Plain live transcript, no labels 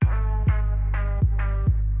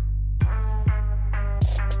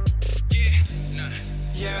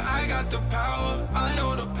got the power, I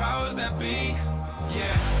know the powers that be.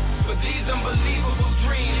 Yeah, for these unbelievable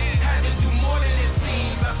dreams, had to do more than it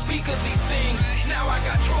seems. I speak of these things, now I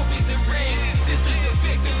got trophies and rings. This is the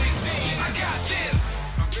victory thing, I got this.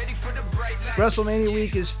 I'm ready for the bright lights. WrestleMania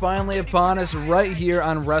week is finally upon us right here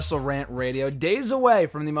on WrestleRant Radio. Days away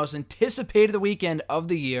from the most anticipated weekend of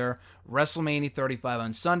the year, WrestleMania 35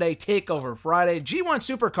 on Sunday, TakeOver Friday, G1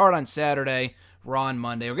 Supercard on Saturday, Raw on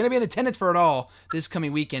Monday. We're going to be in attendance for it all this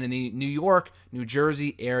coming weekend in the New York, New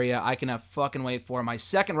Jersey area. I cannot fucking wait for my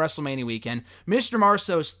second WrestleMania weekend. Mr.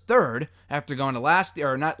 Marceau's third after going to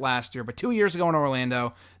not last year, but 2 years ago in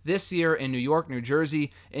Orlando. This year in New York, New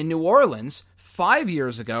Jersey, in New Orleans, 5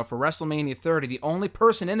 years ago for WrestleMania 30. The only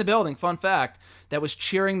person in the building, fun fact, that was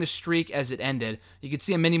cheering the streak as it ended. You could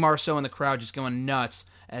see a mini Marceau in the crowd just going nuts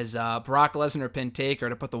as Brock Lesnar pinned Taker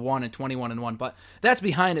to put the 1 and 21-1. But that's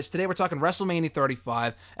behind us. Today we're talking WrestleMania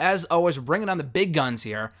 35. As always, we're bringing on the big guns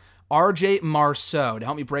here. RJ Marceau to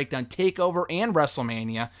help me break down TakeOver and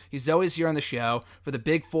WrestleMania. He's always here on the show for the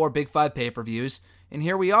Big 4, Big 5 pay-per-views. And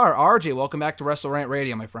here we are. RJ, welcome back to WrestleRant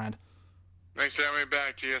Radio, my friend. Thanks for having me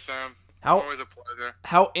back, GSM. Always a pleasure.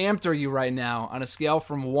 How amped are you right now on a scale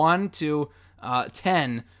from 1 to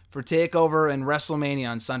 10 for TakeOver and WrestleMania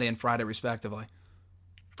on Sunday and Friday, respectively?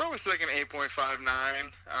 Probably like an 8.59.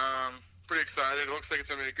 Pretty excited. It looks like it's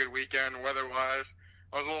going to be a good weekend weather-wise.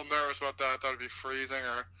 I was a little nervous about that. I thought it'd be freezing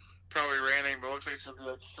or probably raining, but it looks like it's going to be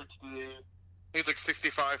like 60. I think it's like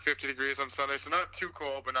 65, 50 degrees on Sunday, so not too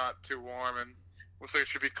cold, but not too warm, and looks like it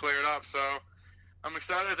should be cleared up. So I'm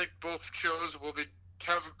excited. I think both shows will be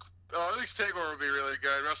at least TakeOver will be really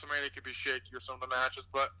good. WrestleMania could be shaky with some of the matches,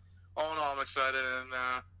 but all in all, I'm excited, and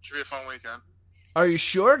it should be a fun weekend. Are you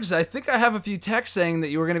sure? Because I think I have a few texts saying that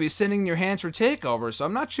you were going to be sending your hands for TakeOver, so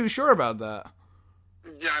I'm not too sure about that.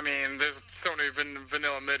 Yeah, I mean, there's so many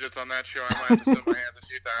vanilla midgets on that show. I might have to send my hands a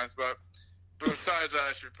few times, but besides that,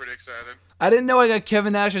 I should be pretty excited. I didn't know I got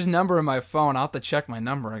Kevin Nash's number in my phone. I'll have to check my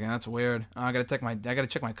number again. That's weird. I got to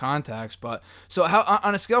check my contacts. But so, how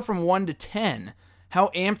on a scale from 1 to 10, how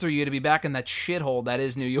amped are you to be back in that shithole that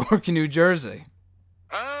is New York and New Jersey?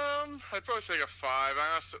 I'd probably say like a 5.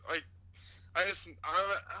 I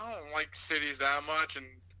don't like cities that much, and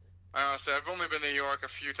honestly, I've only been to New York a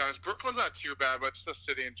few times. Brooklyn's not too bad, but just the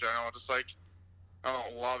city in general, just like, I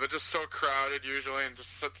don't love it. Just so crowded usually, and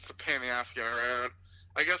just such a pain in the ass to get around.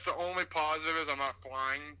 I guess the only positive is I'm not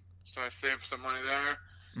flying, so I save some money there.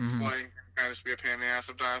 Mm-hmm. Flying can kind of just be a pain in the ass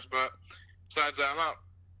sometimes, but besides that, I'm not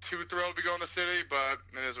too thrilled to be going to the city, but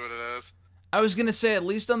it is what it is. I was going to say, at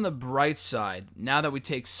least on the bright side, now that we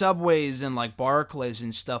take subways and like Barclays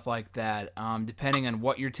and stuff like that, depending on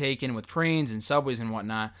what you're taking with trains and subways and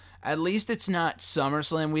whatnot, at least it's not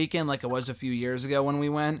SummerSlam weekend like it was a few years ago when we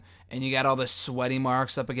went, and you got all the sweaty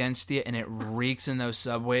marks up against you, and it reeks in those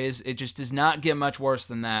subways. It just does not get much worse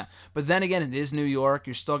than that. But then again, it is New York.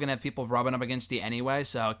 You're still going to have people rubbing up against you anyway,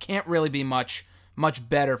 so it can't really be much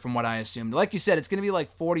better from what I assumed. Like you said, it's going to be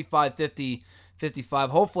like 45, 50, 55,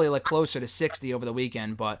 hopefully like closer to 60 over the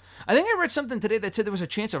weekend. But I think I read something today that said there was a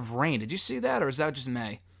chance of rain. Did you see that, or is that just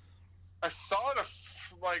me? I saw it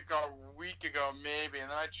like a week ago maybe, and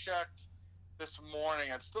then I checked this morning.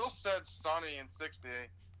 It still said sunny and 60.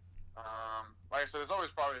 Like I said, there's always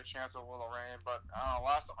probably a chance of a little rain, but I don't know,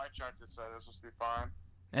 last time I checked it said it was supposed to be fine.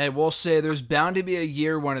 Hey, we'll say there's bound to be a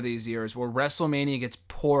year one of these years where WrestleMania gets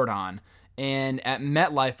poured on. And at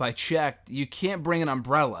MetLife, I checked, you can't bring in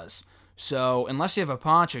umbrellas. So unless you have a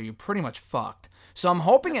poncho, you're pretty much fucked. So I'm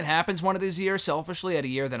hoping it happens one of these years, selfishly, at a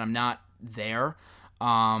year that I'm not there.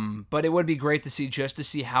 But it would be great to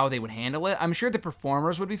see how they would handle it. I'm sure the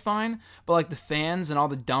performers would be fine, but like the fans and all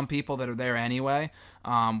the dumb people that are there anyway,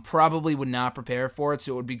 probably would not prepare for it.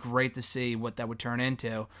 So it would be great to see what that would turn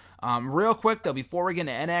into. Real quick though, before we get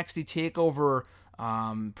into NXT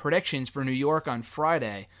TakeOver predictions for New York on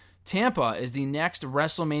Friday, Tampa is the next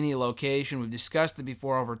WrestleMania location. We've discussed it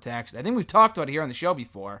before over text. I think we've talked about it here on the show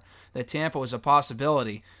before, that Tampa was a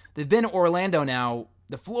possibility. They've been to Orlando now,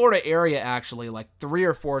 the Florida area actually, like 3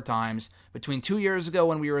 or 4 times. Between 2 years ago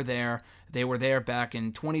when we were there, they were there back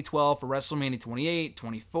in 2012 for WrestleMania 28,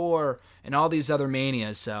 24, and all these other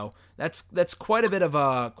manias. So that's quite a bit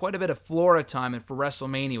of Florida time and for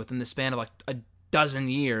WrestleMania within the span of like a dozen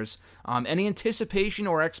years. Any anticipation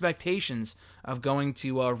or expectations of going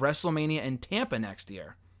to WrestleMania in Tampa next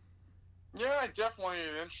year? Yeah, I definitely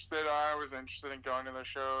interested. I was interested in going to the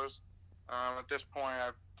shows. At this point,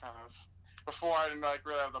 I've kind of, before I didn't like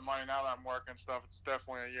really have the money. Now that I'm working stuff, it's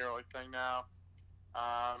definitely a yearly thing now.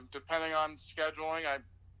 Depending on the scheduling,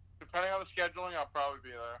 I'll probably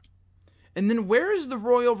be there. And then where is the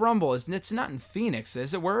Royal Rumble? It's not in Phoenix,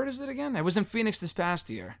 is it? Where is it again? It was in Phoenix this past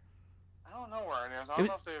year. know where it is. I don't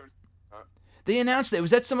know if they. They announced that it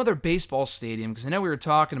was at some other baseball stadium, because I know we were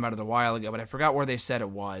talking about it a while ago, but I forgot where they said it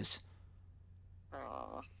was.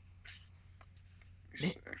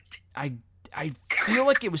 I feel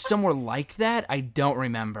like it was somewhere like that. I don't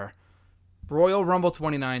remember. Royal Rumble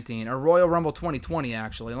 2019, or Royal Rumble 2020,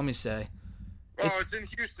 actually. Let me say. It's in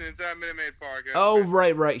Houston. It's at Minute Maid Park. Oh,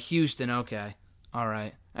 right. Houston. Okay. All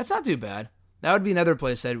right. That's not too bad. That would be another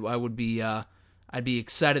place I would be. I'd be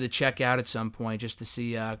excited to check out at some point just to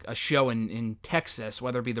see a show in Texas,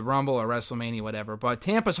 whether it be the Rumble or WrestleMania, whatever. But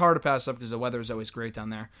Tampa's hard to pass up because the weather is always great down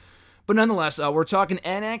there. But nonetheless, we're talking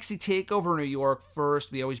NXT TakeOver New York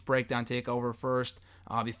first. We always break down TakeOver first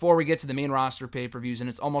before we get to the main roster pay-per-views, and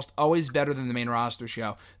it's almost always better than the main roster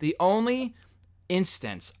show. The only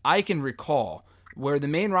instance I can recall where the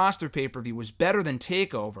main roster pay-per-view was better than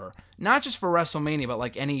TakeOver, not just for WrestleMania, but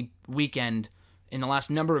like any weekend in the last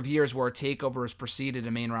number of years where a TakeOver has preceded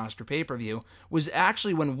a main roster pay-per-view, was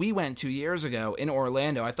actually when we went 2 years ago in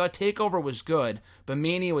Orlando. I thought TakeOver was good, but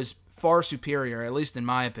Mania was far superior, at least in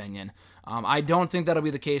my opinion. I don't think that'll be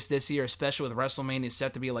the case this year, especially with WrestleMania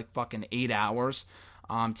set to be like fucking 8 hours.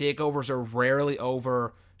 TakeOvers are rarely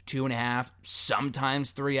over 2.5,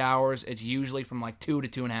 sometimes 3 hours. It's usually from like 2 to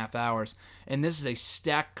 2.5 hours. And this is a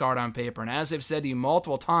stacked card on paper. And as I've said to you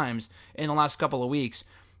multiple times in the last couple of weeks,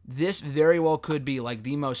 this very well could be like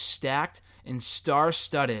the most stacked and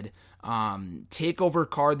star-studded TakeOver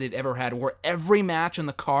card they've ever had, where every match on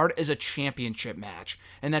the card is a championship match.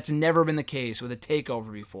 And that's never been the case with a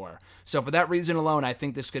TakeOver before. So for that reason alone, I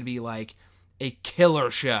think this could be like a killer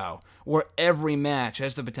show, where every match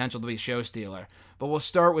has the potential to be a show stealer. But we'll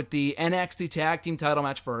start with the NXT Tag Team title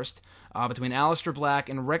match first, between Aleister Black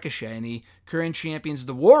and Ricochet, and the current champions,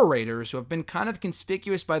 the War Raiders, who have been kind of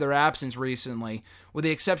conspicuous by their absence recently, with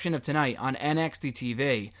the exception of tonight on NXT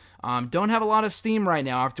TV. Don't have a lot of steam right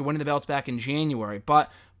now after winning the belts back in January,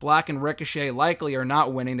 but Black and Ricochet likely are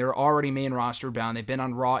not winning. They're already main roster bound. They've been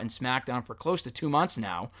on Raw and SmackDown for close to 2 months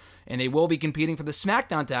now, and they will be competing for the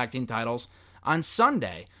SmackDown Tag Team titles on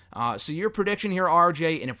Sunday. So your prediction here,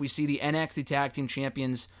 RJ, and if we see the NXT Tag Team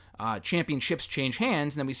championships change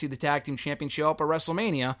hands, and then we see the Tag Team champions show up at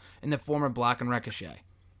WrestleMania in the form of Black and Ricochet.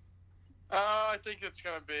 I think it's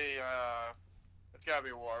gonna be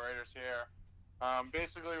War Raiders here.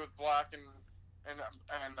 Basically with Black and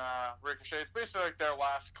Ricochet, it's basically like their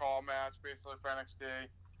last call match, basically for NXT.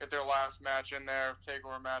 Get their last match in there,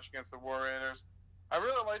 takeover match against the War Raiders. I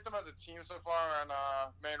really like them as a team so far on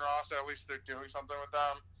main roster. At least they're doing something with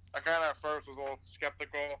them. I kind of at first was a little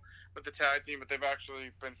skeptical with the tag team, but they've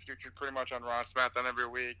actually been featured pretty much on Raw and SmackDown every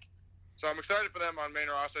week. So I'm excited for them on main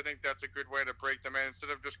roster. I think that's a good way to break them in instead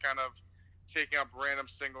of just kind of taking up random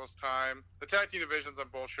singles time. The tag team divisions on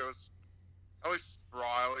both shows, at least Raw,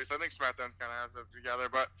 I think SmackDown kind of has it together,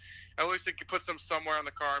 but at least it puts them somewhere on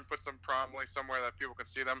the card and puts them prominently somewhere that people can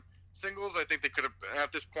see them. Singles, I think they could have,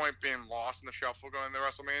 at this point, been lost in the shuffle going into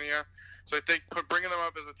WrestleMania. So I think bringing them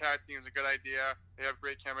up as a tag team is a good idea. They have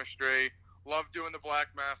great chemistry. Love doing the Black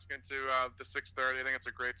Mask into the 6:30. I think it's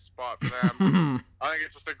a great spot for them. I think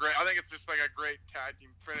it's just like a great tag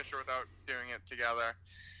team finisher without doing it together.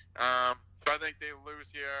 So I think they lose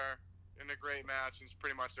here in a great match, and it's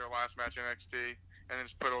pretty much their last match in NXT, and then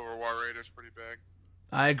just put over War Raiders pretty big.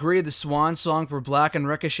 I agree. The swan song for Black and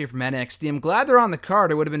Ricochet from NXT. I'm glad they're on the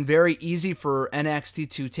card. It would have been very easy for NXT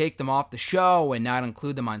to take them off the show and not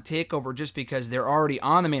include them on TakeOver just because they're already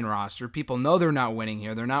on the main roster. People know they're not winning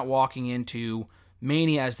here. They're not walking into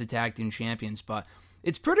Mania as the tag team champions. But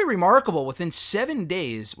it's pretty remarkable. Within 7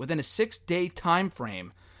 days, within a 6-day time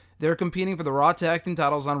frame, they're competing for the Raw Tag Team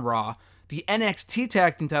titles on Raw, the NXT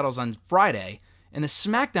Tag Team titles on Friday, and the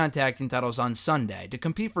SmackDown Tag Team titles on Sunday. To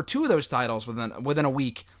compete for 2 of those titles within a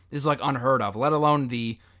week is like unheard of, let alone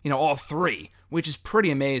all 3, which is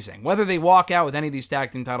pretty amazing. Whether they walk out with any of these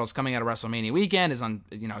tag team titles coming out of WrestleMania weekend is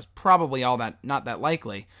probably not that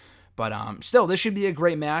likely. But still, this should be a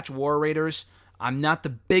great match. War Raiders, I'm not the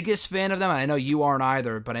biggest fan of them, and I know you aren't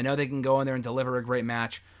either, but I know they can go in there and deliver a great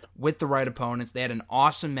match with the right opponents. They had an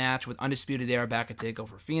awesome match with Undisputed Era back at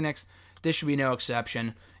TakeOver Phoenix. This should be no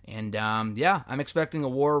exception. And, I'm expecting a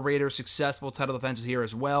War Raiders successful title defense here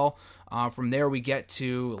as well. From there, we get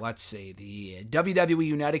to, the WWE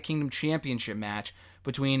United Kingdom Championship match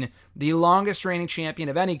between the longest reigning champion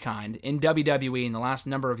of any kind in WWE in the last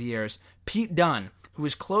number of years, Pete Dunne, who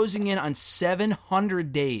is closing in on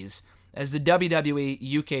 700 days as the WWE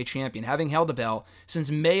UK champion, having held the belt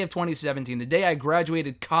since May of 2017, the day I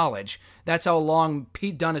graduated college. That's how long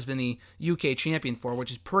Pete Dunne has been the UK champion for,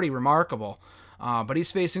 which is pretty remarkable. But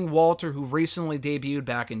he's facing Walter, who recently debuted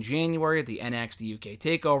back in January at the NXT UK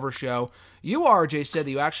TakeOver show. You, RJ, said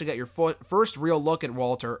that you actually got your first real look at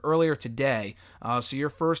Walter earlier today. So your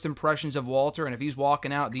first impressions of Walter, and if he's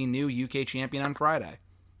walking out the new UK champion on Friday.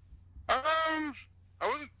 I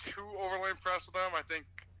wasn't too overly impressed with him. I think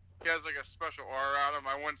he has like a special aura around him.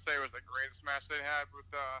 I wouldn't say it was the greatest match they had with,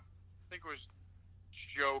 I think it was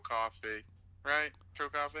Joe Coffey, right? Joe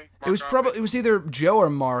Coffey? It was either Joe or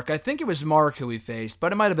Mark. I think it was Mark who he faced,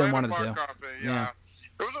 but it might have been one of the two. Mark Coffey, yeah.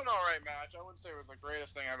 It was an alright match. I wouldn't say it was the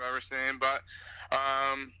greatest thing I've ever seen, but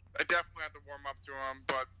I definitely have to warm up to him.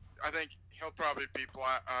 But I think he'll probably beat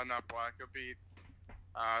He'll beat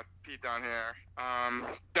Pete Dunne here.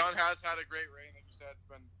 Dunne has had a great reign, like you said. It's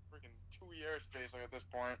been freaking 2 years basically at this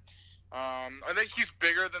point. I think he's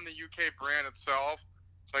bigger than the UK brand itself,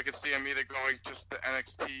 so I could see him either going just to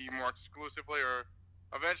NXT more exclusively or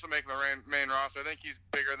eventually making the main roster. I think he's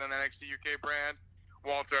bigger than the NXT UK brand.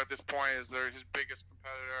 Walter at this point is his biggest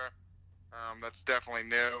competitor. That's definitely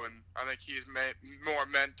new, and I think he's more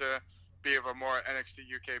meant to be of a more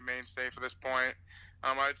NXT UK mainstay for this point.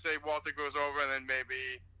 I'd say Walter goes over, and then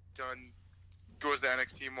maybe Dunne goes to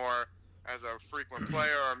NXT more as a frequent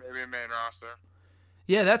player or maybe a main roster.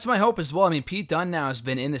 Yeah, that's my hope as well. I mean, Pete Dunne now has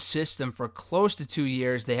been in the system for close to 2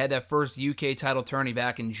 years. They had that first UK title tourney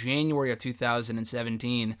back in January of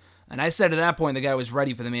 2017. And I said at that point the guy was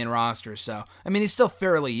ready for the main roster. So, I mean, he's still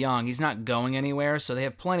fairly young. He's not going anywhere, so they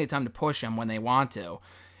have plenty of time to push him when they want to.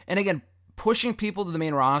 And again, pushing people to the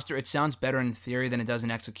main roster, it sounds better in theory than it does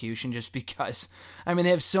in execution, just because, I mean,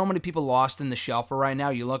 they have so many people lost in the shuffle right now.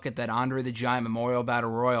 You look at that Andre the Giant Memorial Battle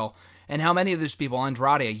Royal, and how many of those people,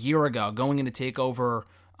 Andrade a year ago, going in to take over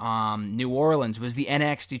New Orleans, was the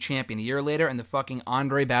NXT champion a year later in the fucking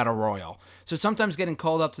Andre Battle Royal. So sometimes getting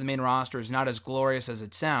called up to the main roster is not as glorious as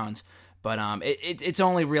it sounds, but it's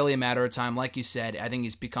only really a matter of time. Like you said, I think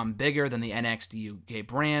he's become bigger than the NXT UK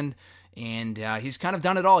brand, and he's kind of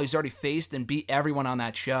done it all. He's already faced and beat everyone on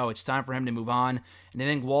that show. It's time for him to move on, and I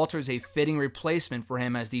think Walter's a fitting replacement for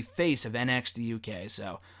him as the face of NXT UK.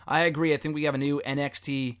 So I agree. I think we have a new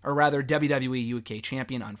WWE UK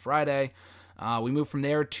champion on Friday. We move from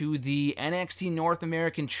there to the NXT North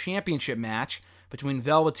American Championship match between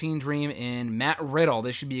Velveteen Dream and Matt Riddle.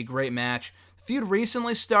 This should be a great match. The feud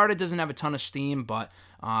recently started, doesn't have a ton of steam, but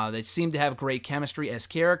they seem to have great chemistry as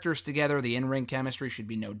characters together. The in-ring chemistry should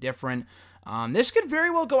be no different. This could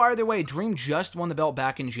very well go either way. Dream just won the belt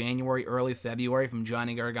back in January, early February from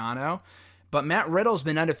Johnny Gargano, but Matt Riddle's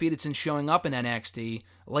been undefeated since showing up in NXT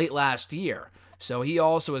late last year. So he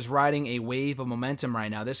also is riding a wave of momentum right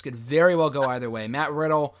now. This could very well go either way. Matt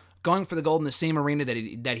Riddle going for the gold in the same arena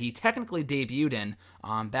that he technically debuted in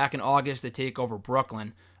back in August at TakeOver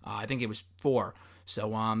Brooklyn. I think it was 4.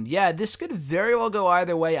 So, yeah, this could very well go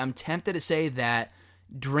either way. I'm tempted to say that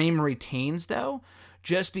Dream retains, though,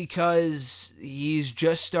 just because he's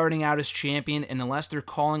just starting out as champion, and unless they're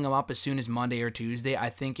calling him up as soon as Monday or Tuesday, I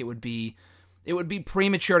think it would be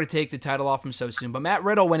premature to take the title off him so soon. But Matt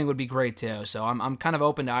Riddle winning would be great, too. So I'm kind of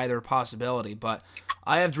open to either possibility, but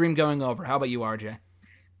I have Dream going over. How about you, RJ?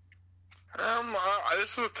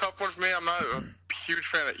 This is a tough one for me. I'm not a huge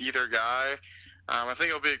fan of either guy. I think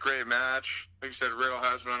it'll be a great match. Like you said, Riddle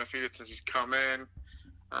has been undefeated since he's come in.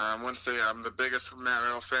 I wouldn't say I'm the biggest Matt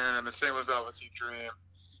Riddle fan, and the same with Velveteen Dream.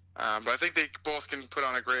 But I think they both can put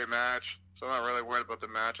on a great match, so I'm not really worried about the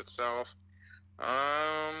match itself.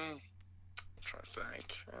 I'm trying to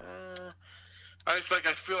think. I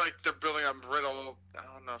feel like they're building up Riddle. I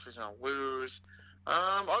don't know if he's gonna lose.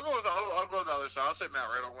 I'll go with the other side. I'll say Matt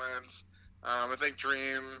Riddle wins. I think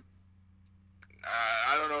Dream.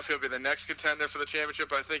 I don't know if he'll be the next contender for the championship,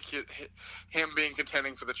 but I think him being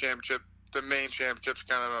contending for the championship, the main championship's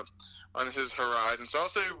kind of on his horizon. So I'll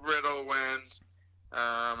say Riddle wins,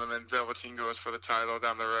 and then Velveteen goes for the title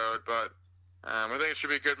down the road. But I think it should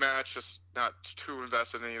be a good match, just not too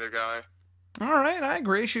invested in either guy. All right, I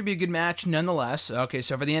agree. It should be a good match nonetheless. Okay,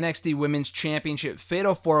 so for the NXT Women's Championship,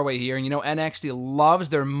 Fatal 4-Way here. And you know NXT loves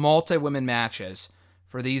their multi-women matches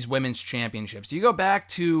for these Women's Championships. You go back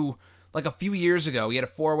to like a few years ago, we had a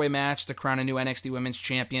 4-way match to crown a new NXT Women's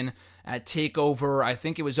Champion at TakeOver. I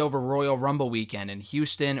think it was over Royal Rumble weekend in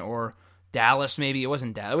Houston or Dallas, maybe. It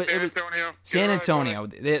wasn't Dallas. San Antonio. San Antonio.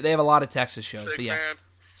 They have a lot of Texas shows. But yeah.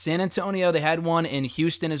 San Antonio, they had one in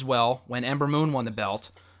Houston as well when Ember Moon won the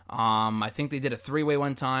belt. I think they did a 3-way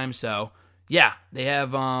one time. So yeah, they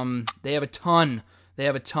have a ton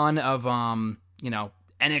of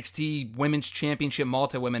NXT Women's Championship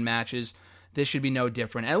multi-women matches. This should be no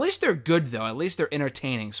different. At least they're good, though. At least they're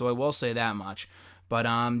entertaining, so I will say that much. But,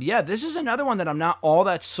 yeah, this is another one that I'm not all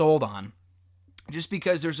that sold on. just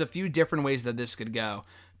because there's a few different ways that this could go.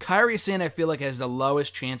 Kairi Sane, I feel like, has the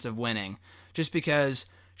lowest chance of winning, just because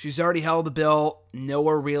she's already held the belt,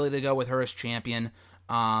 nowhere really to go with her as champion.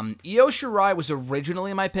 Io Shirai was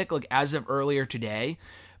originally my pick, like as of earlier today,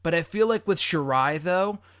 but I feel like with Shirai,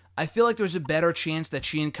 though, I feel like there's a better chance that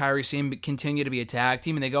she and Kairi Sane continue to be a tag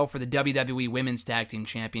team and they go for the WWE Women's Tag Team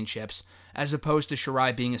Championships as opposed to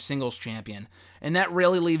Shirai being a singles champion. And that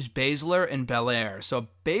really leaves Baszler and Belair. So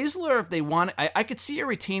Baszler, if they want, I could see her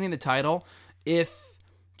retaining the title if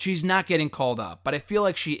she's not getting called up, but I feel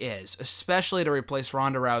like she is, especially to replace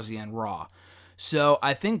Ronda Rousey on Raw. So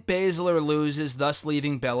I think Baszler loses, thus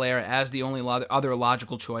leaving Belair as the only other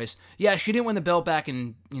logical choice. Yeah, she didn't win the belt back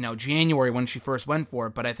in January when she first went for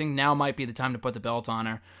it, but I think now might be the time to put the belt on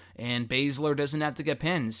her, and Baszler doesn't have to get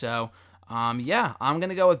pinned. So, yeah, I'm going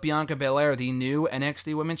to go with Bianca Belair, the new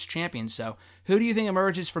NXT Women's Champion. So who do you think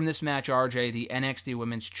emerges from this match, RJ, the NXT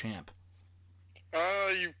Women's Champ?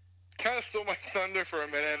 You kind of stole my thunder for a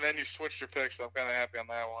minute, and then you switched your pick, so I'm kind of happy on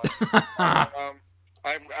that one.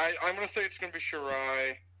 I'm going to say it's going to be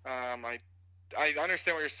Shirai. I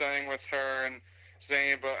understand what you're saying with her and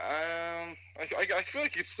Zayn, but I feel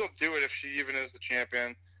like you could still do it if she even is the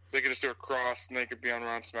champion. They could just do a cross, and they could be on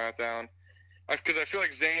Raw and SmackDown. Because I feel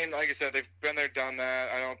like Zayn, like I said, they've been there, done that.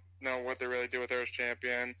 I don't know what they really do with her as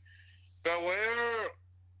champion. Belair,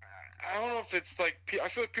 I don't know if it's like, I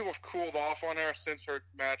feel like people have cooled off on her since her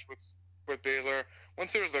match with Baszler.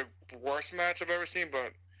 Once it was the worst match I've ever seen,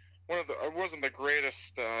 but it wasn't the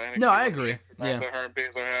greatest NXT. No, I agree. Yeah. That her and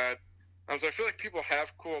Baszler had. So I feel like people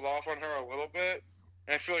have cooled off on her a little bit,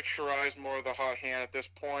 and I feel like Shirai's more of the hot hand at this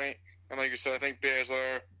point. And like you said, I think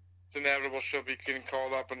Baszler, it's inevitable she'll be getting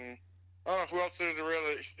called up, and I don't know who else there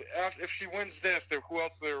really. If she wins this, who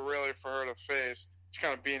else there really for her to face? She's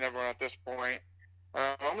kind of beating everyone at this point.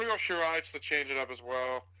 I'm gonna go Shirai just to change it up as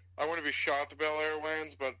well. I wouldn't be shocked if Belair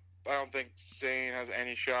wins, but I don't think Zayn has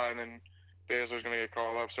any shot, and then Baszler's going to get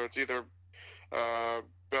called up. So it's either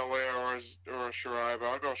Belair or Shirai, but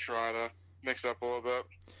I'll go Shirai to mix up a little bit.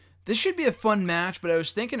 This should be a fun match, but I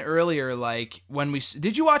was thinking earlier, like,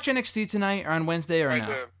 did you watch NXT tonight or on Wednesday or no? I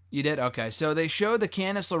did. You did? Okay. So they showed the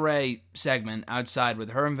Candice LeRae segment outside with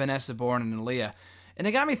her and Vanessa Bourne and Aaliyah. And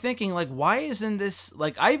it got me thinking, like, why isn't this,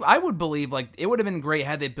 like, I would believe, like, it would have been great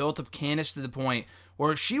had they built up Candice to the point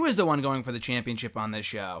where she was the one going for the championship on this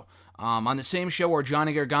show. On the same show where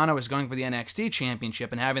Johnny Gargano was going for the NXT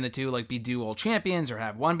championship and having the two, like, be dual champions or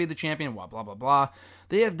have one be the champion, blah, blah, blah, blah.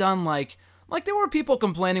 They have done, like there were people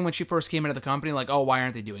complaining when she first came into the company, like, oh, why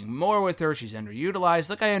aren't they doing more with her? She's underutilized.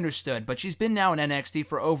 Like, I understood, but she's been now in NXT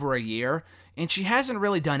for over a year, and she hasn't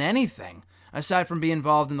really done anything aside from being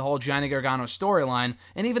involved in the whole Johnny Gargano storyline,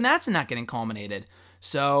 and even that's not getting culminated.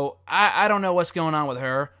 So, I don't know what's going on with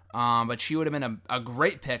her, but she would have been a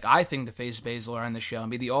great pick, I think, to face Baszler on the show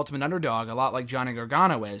and be the ultimate underdog, a lot like Johnny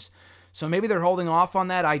Gargano is. So maybe they're holding off on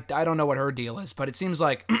that. I don't know what her deal is, but it seems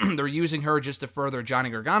like they're using her just to further Johnny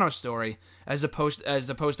Gargano's story as opposed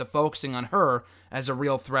to focusing on her as a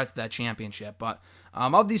real threat to that championship. But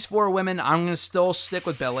of these four women, I'm going to still stick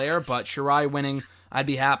with Belair, but Shirai winning, I'd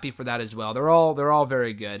be happy for that as well. They're all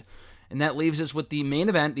very good. And that leaves us with the main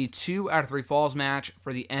event, the 2 out of 3 falls match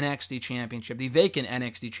for the NXT Championship, the vacant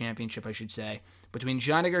NXT Championship, I should say, between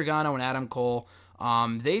Johnny Gargano and Adam Cole.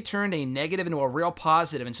 They turned a negative into a real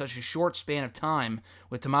positive in such a short span of time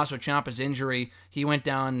with Tommaso Ciampa's injury. He went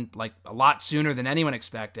down like a lot sooner than anyone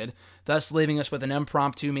expected, thus leaving us with an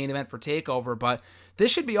impromptu main event for TakeOver. But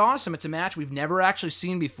this should be awesome. It's a match we've never actually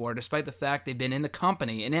seen before, despite the fact they've been in the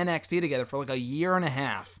company, in NXT together for like a year and a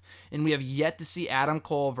half. And we have yet to see Adam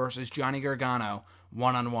Cole versus Johnny Gargano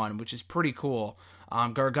one-on-one, which is pretty cool.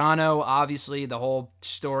 Gargano, obviously, the whole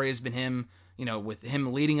story has been him, with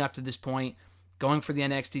him leading up to this point, going for the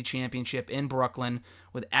NXT Championship in Brooklyn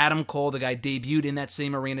with Adam Cole, the guy debuted in that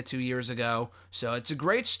same arena 2 years ago. So it's a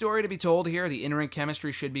great story to be told here. The in-ring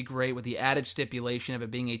chemistry should be great with the added stipulation of it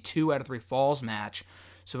being a 2 out of 3 falls match.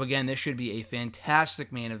 So again, this should be a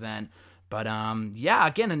fantastic main event. But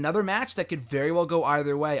again, another match that could very well go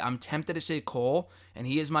either way. I'm tempted to say Cole, and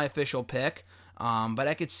he is my official pick. But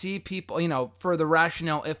I could see people, for the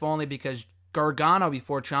rationale, if only because Gargano,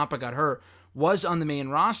 before Ciampa got hurt, was on the main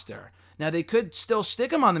roster. Now, they could still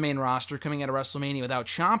stick him on the main roster coming out of WrestleMania without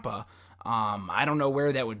Ciampa. I don't know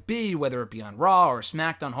where that would be, whether it be on Raw or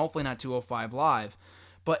SmackDown, hopefully not 205 Live.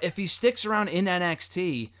 But if he sticks around in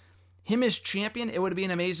NXT, him as champion, it would be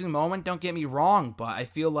an amazing moment, don't get me wrong, but I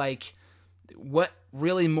feel like what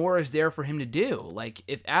really more is there for him to do? Like,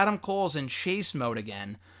 if Adam Cole's in chase mode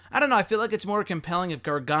again, I don't know, I feel like it's more compelling if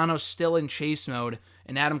Gargano's still in chase mode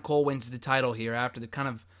and Adam Cole wins the title here after the kind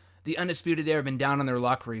of the Undisputed Era have been down on their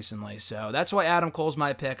luck recently. So that's why Adam Cole's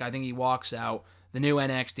my pick. I think he walks out the new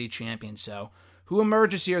NXT champion. So who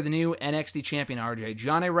emerges here, the new NXT champion, RJ?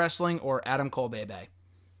 Johnny Wrestling or Adam Cole, baby?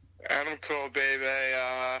 Adam Cole, baby.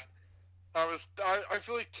 I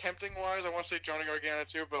feel like tempting wise, I want to say Johnny Gargano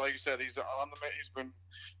too, but like you said, he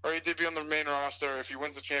did be on the main roster. If he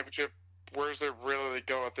wins the championship, where's there really to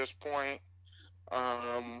go at this point?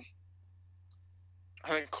 I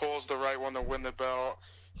think Cole's the right one to win the belt.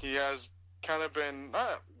 He has kind of been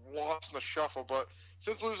not lost in the shuffle, but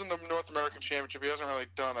since losing the North American Championship, he hasn't really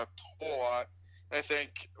done a whole lot. And I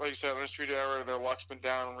think, like you said, Undisputed Era, their luck's been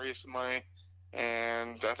down recently,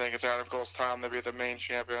 and I think it's Adam Cole's time to be the main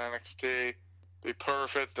champion of NXT. Be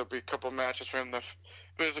perfect. There'll be a couple matches for him.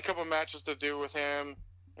 There's a couple matches to do with him,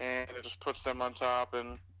 and it just puts them on top.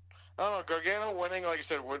 And I don't know, Gargano winning, like you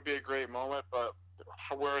said, would be a great moment, but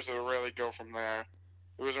where does it really go from there?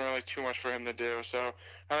 There wasn't really too much for him to do. So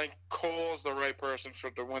I think Cole is the right person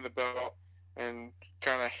to win the belt and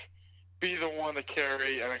kind of be the one to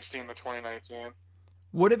carry NXT in the 2019.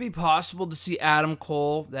 Would it be possible to see Adam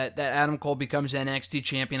Cole, that Adam Cole becomes NXT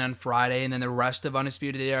champion on Friday, and then the rest of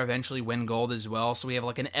Undisputed Era eventually win gold as well, so we have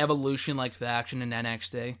like an evolution-like faction in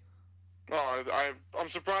NXT? Oh, I'm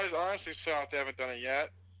surprised, honestly, they haven't done it yet,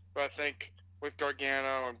 but I think with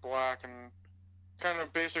Gargano and Black and kind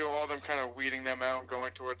of basically all of them kind of weeding them out and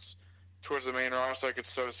going towards the main roster, I could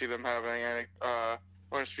so see them having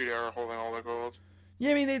Undisputed Era holding all the gold.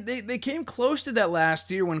 Yeah, I mean, they came close to that last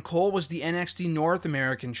year when Cole was the NXT North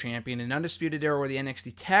American champion and Undisputed Era were the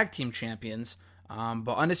NXT Tag Team champions.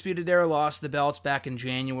 But Undisputed Era lost the belts back in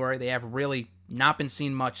January. They have really not been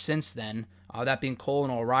seen much since then, that being Cole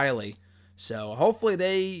and O'Reilly. So hopefully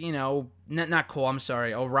they, not Cole, I'm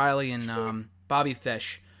sorry, O'Reilly and Bobby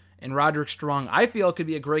Fish and Roderick Strong, I feel could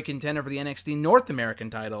be a great contender for the NXT North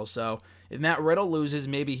American title. So if Matt Riddle loses,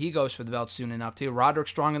 maybe he goes for the belt soon enough too. Roderick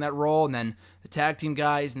Strong in that role, and then the tag team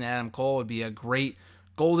guys and Adam Cole would be a great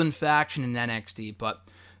golden faction in NXT. But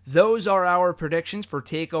those are our predictions for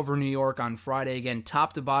TakeOver New York on Friday. Again,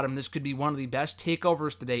 top to bottom, this could be one of the best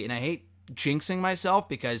takeovers to date, and I hate jinxing myself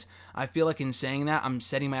because I feel like in saying that I'm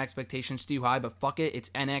setting my expectations too high, but fuck it, it's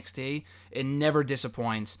NXT. It never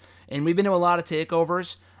disappoints. And we've been to a lot of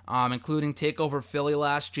takeovers, including TakeOver Philly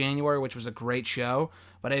last January, which was a great show,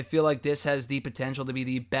 but I feel like this has the potential to be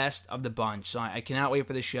the best of the bunch, so I cannot wait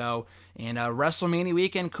for the show, and WrestleMania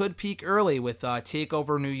weekend could peak early with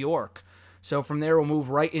TakeOver New York. So from there, we'll move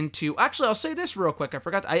right into... Actually, I'll say this real quick. I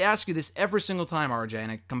forgot. I ask you this every single time, RJ,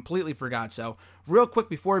 and I completely forgot. So real quick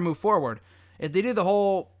before we move forward, if they do the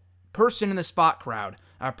whole person in the spot crowd,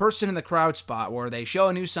 person in the crowd spot, where they show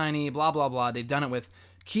a new signee, blah, blah, blah. They've done it with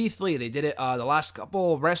Keith Lee. They did it the last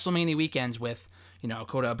couple WrestleMania weekends with,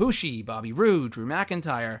 Kota Ibushi, Bobby Roode, Drew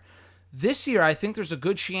McIntyre. This year, I think there's a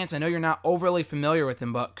good chance, I know you're not overly familiar with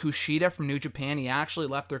him, but Kushida from New Japan, he actually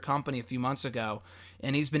left their company a few months ago,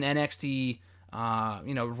 and he's been NXT,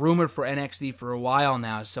 rumored for NXT for a while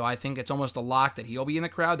now, so I think it's almost a lock that he'll be in the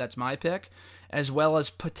crowd. That's my pick, as well as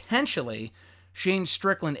potentially Shane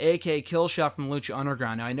Strickland, a.k.a. Killshot from Lucha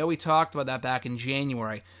Underground. Now, I know we talked about that back in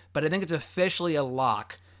January, but I think it's officially a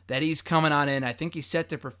lock that he's coming on in. I think he's set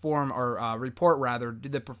to report to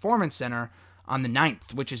the Performance Center on the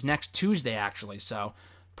 9th, which is next Tuesday, actually. So,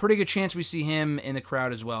 pretty good chance we see him in the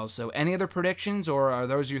crowd as well. So, any other predictions, or are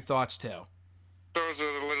those your thoughts too? Those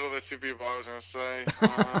are literally the two people I was going to say.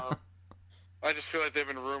 I just feel like they've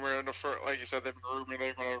been rumored, like you said, they're going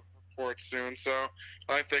to report soon. So,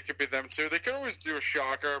 I think they could be them too. They could always do a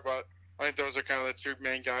shocker, but I think those are kind of the two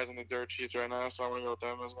main guys in the dirt sheets right now, so I'm going to go with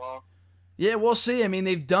them as well. Yeah, we'll see. I mean,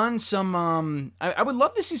 they've done some... I would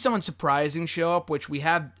love to see someone surprising show up, which we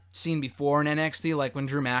have seen before in NXT, like when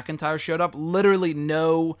Drew McIntyre showed up. Literally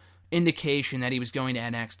no indication that he was going to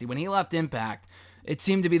NXT. When he left Impact, it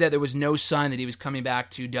seemed to be that there was no sign that he was coming back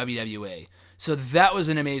to WWE. So that was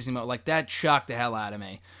an amazing moment. Like, that shocked the hell out of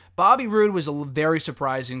me. Bobby Roode was very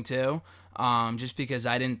surprising, too, just because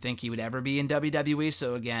I didn't think he would ever be in WWE.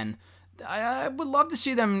 So, again, I would love to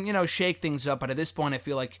see them, shake things up. But at this point, I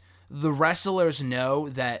feel like the wrestlers know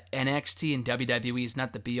that NXT and WWE is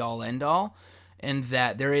not the be-all, end-all, and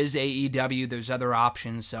that there is AEW, there's other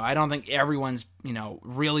options. So I don't think everyone's,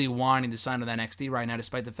 really wanting to sign with NXT right now,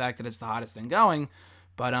 despite the fact that it's the hottest thing going.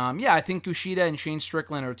 But, I think Kushida and Shane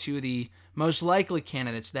Strickland are two of the most likely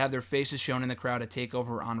candidates to have their faces shown in the crowd at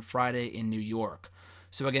TakeOver on Friday in New York.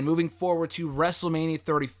 So, again, moving forward to WrestleMania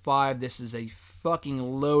 35, this is a fucking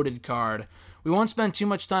loaded card. We won't spend too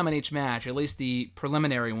much time on each match, at least the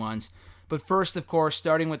preliminary ones. But first, of course,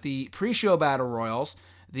 starting with the pre-show Battle Royals,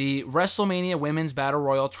 the WrestleMania Women's Battle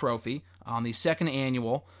Royal Trophy, the second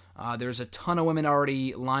annual. There's a ton of women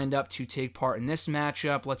already lined up to take part in this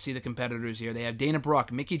matchup. Let's see the competitors here. They have Dana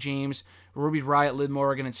Brooke, Mickie James, Ruby Riott, Liv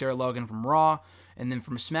Morgan, and Sarah Logan from Raw. And then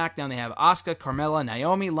from SmackDown, they have Asuka, Carmella,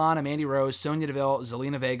 Naomi, Lana, Mandy Rose, Sonya Deville,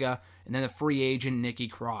 Zelina Vega, and then the free agent Nikki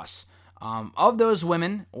Cross. Of those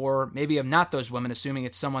women, or maybe of not those women, assuming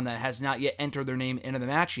it's someone that has not yet entered their name into the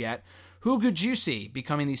match yet, who could you see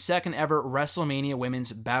becoming the second ever WrestleMania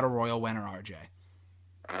Women's Battle Royal winner, RJ?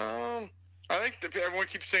 I think everyone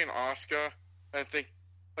keeps saying Asuka. I think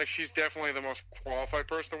she's definitely the most qualified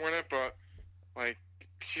person to win it, but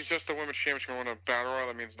she's just the women's champion going to win a Battle Royal.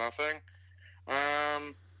 That means nothing.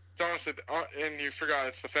 It's honestly, and you forgot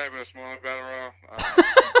it's the Fabulous Moolah Battle Royal.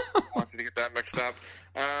 I wanted to get that mixed up.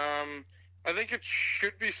 I think it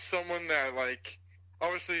should be someone that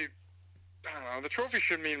obviously, I don't know, the trophy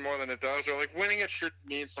should mean more than it does, or winning it should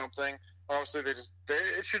mean something. Obviously,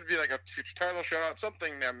 it should be a future title shot,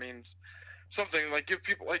 something that means something. Give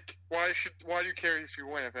people why do you care if you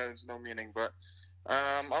win if that has no meaning? But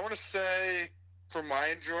I want to say, for my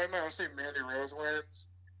enjoyment, I want to say Mandy Rose wins.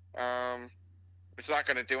 It's not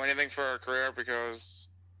going to do anything for her career because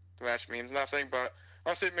the match means nothing. But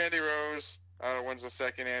I'll say Mandy Rose wins the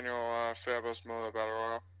second annual Fabulous Moolah Battle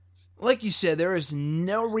Royal. Like you said, there is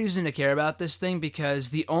no reason to care about this thing because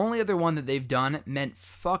the only other one that they've done meant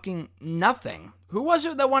fucking nothing. Who was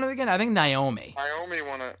it that won it again? I think Naomi.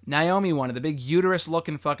 Naomi won it. The big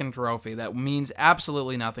uterus-looking fucking trophy that means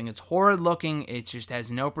absolutely nothing. It's horrid-looking. It just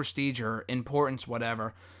has no prestige or importance,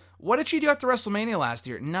 whatever. What did she do after WrestleMania last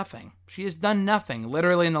year? Nothing. She has done nothing,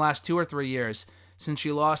 literally in the last 2 or 3 years, since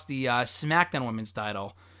she lost the SmackDown Women's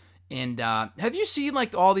title. And have you seen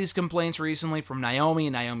all these complaints recently from Naomi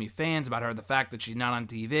and Naomi fans about her, the fact that she's not on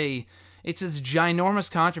TV? It's this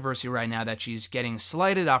ginormous controversy right now that she's getting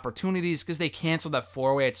slighted opportunities because they canceled that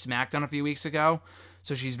 4-way at SmackDown a few weeks ago.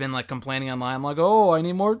 So she's been complaining online oh, I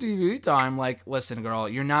need more TV time. Listen, girl,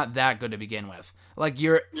 you're not that good to begin with.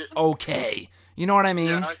 You're okay. You know what I mean?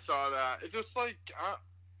 Yeah, I saw that. It's just what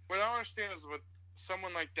I don't understand is with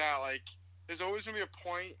someone like that, there's always going to be a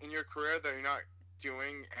point in your career that you're not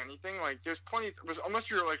doing anything. There's plenty, unless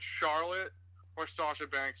you're Charlotte or Sasha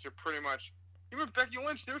Banks, you're pretty much, even Becky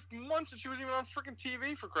Lynch, there was months that she wasn't even on freaking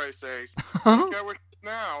TV, for Christ's sakes. Look at where she is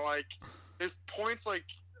now. There's points, I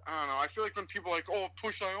don't know, I feel when people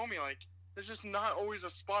push Naomi, there's just not always a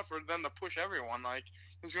spot for them to push everyone.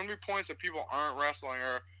 There's going to be points that people aren't wrestling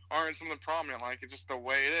or aren't something prominent. It's just the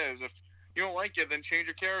way it is. If you don't like it, then change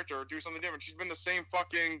your character or do something different. She's been the same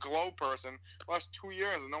fucking glow person the last 2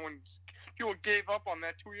 years, and people gave up on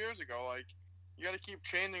that 2 years ago. You got to keep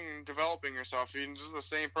changing and developing yourself. You're just the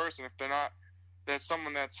same person. If they're not, that's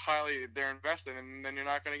someone that's they're invested in, then you're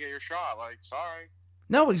not going to get your shot. Sorry.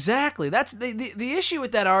 No, exactly. That's the issue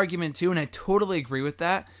with that argument too, and I totally agree with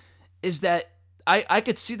that, is that I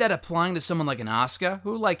could see that applying to someone like an Asuka,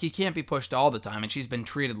 who you can't be pushed all the time, and she's been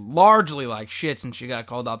treated largely like shit since she got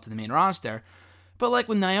called up to the main roster. But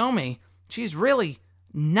with Naomi, she's really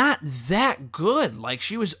not that good.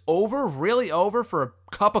 She was really over for a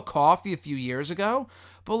cup of coffee a few years ago.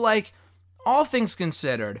 But all things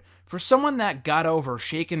considered, for someone that got over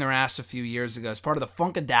shaking their ass a few years ago as part of the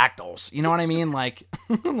Funkadactyls, you know what I mean?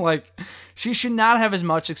 She should not have as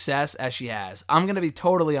much success as she has. I'm going to be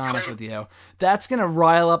totally honest with you. That's going to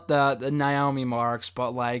rile up the Naomi marks,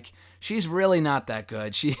 but she's really not that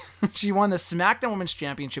good. She won the SmackDown Women's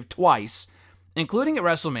Championship twice, including at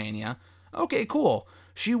WrestleMania. Okay, cool.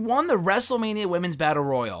 She won the WrestleMania Women's Battle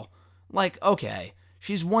Royal. Okay.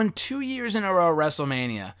 She's won 2 years in a row at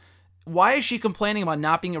WrestleMania. Why is she complaining about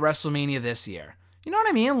not being at WrestleMania this year? You know what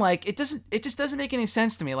I mean? It just doesn't make any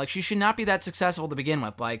sense to me. She should not be that successful to begin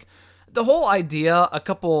with. The whole idea, I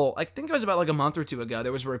think it was about a month or two ago,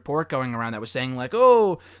 there was a report going around that was saying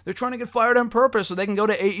oh, they're trying to get fired on purpose so they can go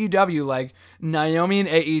to AEW. Naomi and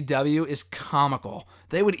AEW is comical.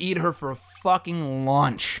 They would eat her for a fucking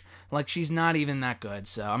lunch. She's not even that good.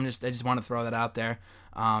 So I just want to throw that out there.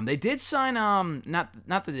 They did sign, not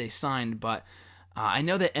that they signed, but I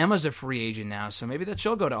know that Emma's a free agent now, so maybe that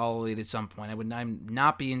she'll go to All Elite at some point. I would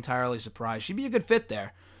not be entirely surprised. She'd be a good fit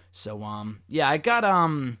there. So, yeah, I got,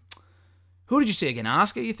 who did you say again?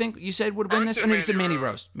 Asuka, you think you said would win this? Or no, you said Mandy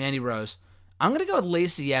Rose. Mandy Rose. I'm going to go with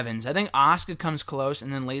Lacey Evans. I think Asuka comes close,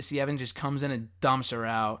 and then Lacey Evans just comes in and dumps her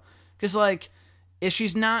out. Because, if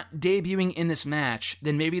she's not debuting in this match,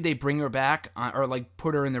 then maybe they bring her back, or,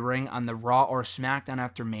 put her in the ring on the Raw or SmackDown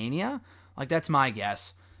after Mania. That's my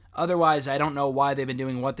guess. Otherwise, I don't know why they've been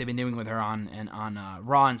doing what they've been doing with her on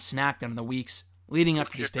Raw and SmackDown in the weeks leading up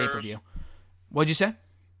to this pay-per-view. What'd you say?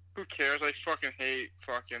 Who cares? I fucking hate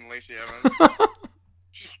fucking Lacey Evans.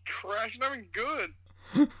 She's trash. She's not even good.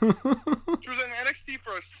 She was in NXT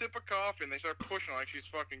for a sip of coffee, and they started pushing her like she's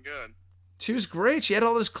fucking good. She was great. She had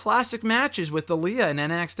all those classic matches with Aaliyah in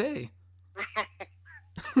NXT.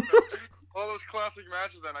 All those classic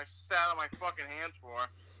matches that I sat on my fucking hands for.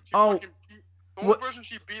 The only person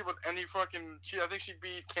she beat with any fucking... I think she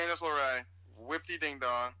beat Candice LeRae. Whippy ding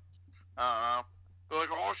dong. They're like,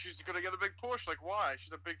 oh, she's gonna get a big push. Like, why?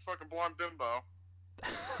 She's a big fucking blonde bimbo.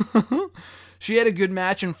 She had a good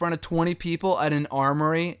match in front of 20 people at an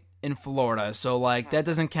armory in Florida. So, like, that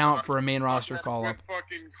doesn't count for a main roster call-up.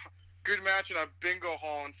 Fucking good match in a bingo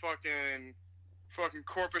hall in fucking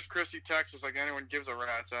Corpus Christi, Texas, like anyone gives a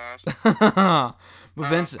rat's ass. But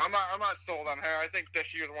Vince, I'm not sold on her. I think that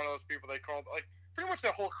she was one of those people they called, like, pretty much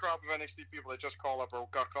that whole crop of NXT people that just called up or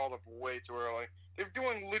got called up way too early. They're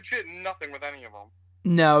doing legit nothing with any of them.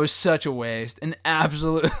 No, it was such a waste. An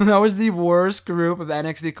absolute... That was the worst group of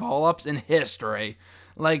NXT call-ups in history.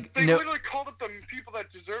 Like, they literally called up the people that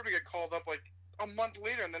deserve to get called up, like, a month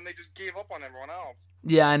later, and then they just gave up on everyone else.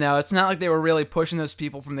 Yeah, I know. It's not like they were really pushing those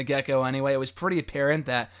people from the get-go anyway. It was pretty apparent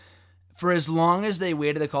that for as long as they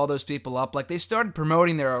waited to call those people up, like, they started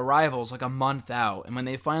promoting their arrivals, like, a month out. And when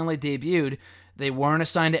they finally debuted, they weren't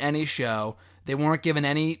assigned to any show. They weren't given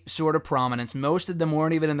any sort of prominence. Most of them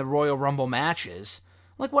weren't even in the Royal Rumble matches.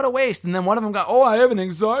 Like, what a waste. And then one of them got, oh, I have an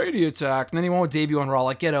anxiety attack. And then he won't debut on Raw.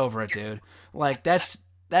 Like, get over it, dude. Like, that's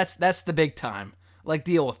the big time. Like,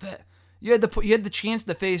 deal with it. You had the chance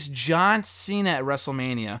to face John Cena at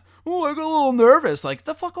WrestleMania. Oh, I got a little nervous. Like,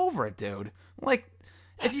 the fuck over it, dude. Like,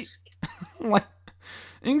 if you... like,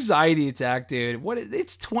 anxiety attack, dude.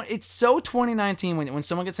 It's so 2019 when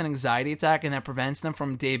someone gets an anxiety attack and that prevents them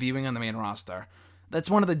from debuting on the main roster. That's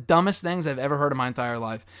one of the dumbest things I've ever heard in my entire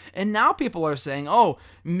life. And now people are saying, oh,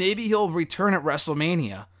 maybe he'll return at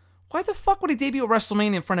WrestleMania. Why the fuck would he debut at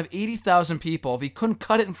WrestleMania in front of 80,000 people if he couldn't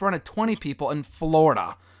cut it in front of 20 people in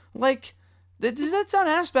Florida? Like, does that sound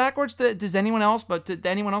ass backwards to anyone else but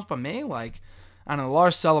me? Like, I don't know,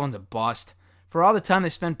 Lars Sullivan's a bust. For all the time they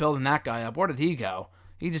spent building that guy up, where did he go?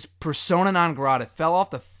 He just persona non grata, fell off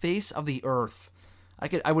the face of the earth.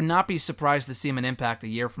 I would not be surprised to see him in Impact a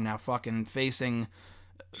year from now, fucking facing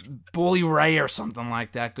Bully Ray or something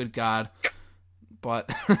like that. Good God.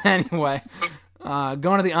 But anyway,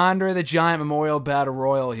 going to the Andre the Giant Memorial Battle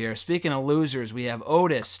Royal here. Speaking of losers, we have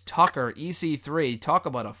Otis, Tucker, EC3. Talk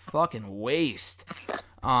about a fucking waste.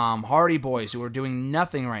 Hardy Boys, who are doing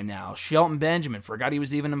nothing right now. Shelton Benjamin, forgot he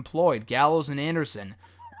was even employed. Gallows and Anderson.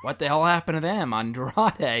 What the hell happened to them?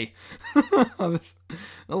 Andrade. The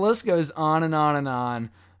list goes on and on and on.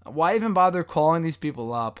 Why even bother calling these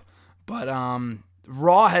people up? But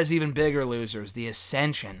Raw has even bigger losers. The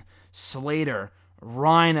Ascension, Slater,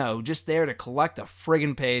 Rhino, just there to collect a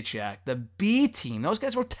friggin' paycheck. The B Team, those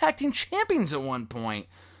guys were tag team champions at one point,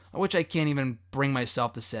 which I can't even bring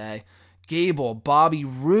myself to say. Gable, Bobby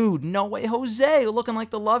Roode, No Way Jose, looking like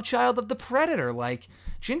the love child of the Predator. Like,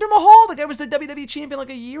 Jinder Mahal, the guy was the WWE champion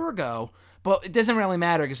like a year ago. But it doesn't really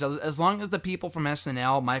matter, because as long as the people from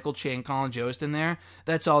SNL, Michael Che and Colin Jost in there,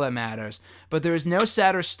 that's all that matters. But there is no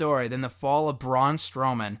sadder story than the fall of Braun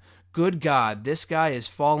Strowman. Good God, this guy has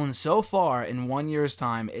fallen so far in 1 year's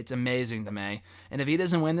time, it's amazing to me. And if he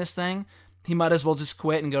doesn't win this thing, he might as well just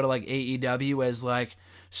quit and go to like AEW as like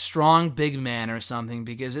strong big man or something,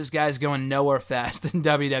 because this guy's going nowhere fast in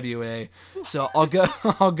WWE. So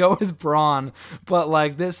I'll go with Braun, but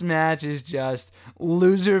like this match is just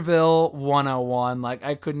Loserville 101. Like,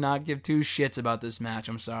 I could not give two shits about this match.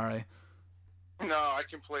 I'm sorry. No, I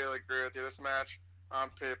completely agree with you. This match on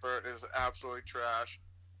paper is absolutely trash.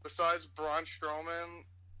 Besides Braun Strowman,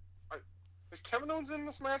 is Kevin Owens in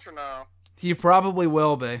this match or no? He probably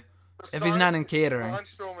will be. Besides if he's not in catering. Braun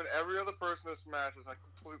Strowman, every other person in this match is a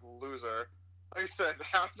complete loser. Like I said,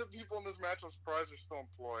 half the people in this match, I'm surprised are still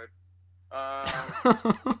employed.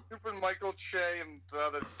 Stupid Michael Che and the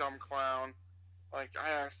other dumb clown. Like,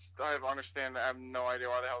 I understand. I have no idea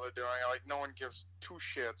why the hell they're doing it. Like, no one gives two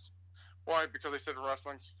shits. Why? Because they said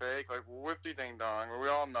wrestling's fake? Like, whippy ding dong. We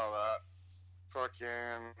all know that.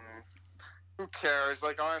 Fucking... Who cares?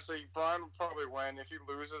 Like, honestly, Braun will probably win. If he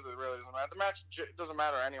loses, it really doesn't matter. The match doesn't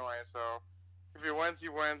matter anyway, so... If he wins, he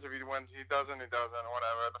wins. If he wins, he doesn't, he doesn't.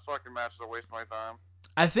 Whatever. The fucking match is a waste of my time.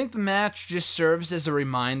 I think the match just serves as a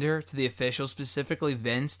reminder to the officials, specifically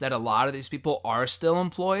Vince, that a lot of these people are still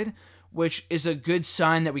employed, which is a good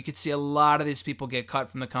sign that we could see a lot of these people get cut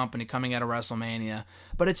from the company coming out of WrestleMania.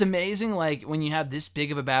 But it's amazing, like, when you have this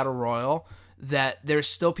big of a battle royal, that there's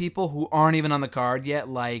still people who aren't even on the card yet,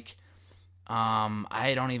 like...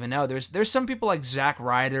 I don't even know. There's some people like Zack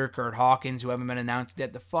Ryder, Kurt Hawkins, who haven't been announced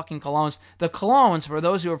yet. The Colognes, for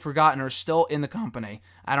those who have forgotten, are still in the company.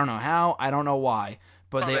 I don't know how. I don't know why.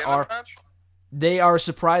 but they in that match? They are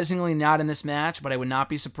surprisingly not in this match, but I would not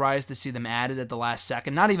be surprised to see them added at the last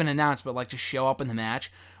second. Not even announced, but like to show up in the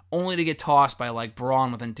match, only to get tossed by like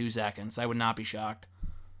Braun within 2 seconds. I would not be shocked.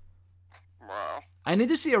 Wow. I need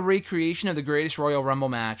to see a recreation of the Greatest Royal Rumble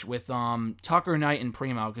match with Tucker Knight and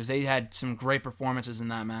Primo, because they had some great performances in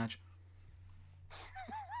that match.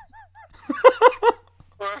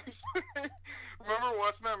 Remember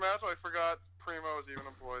watching that match? I forgot Primo was even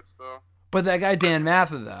employed still. But that guy Dan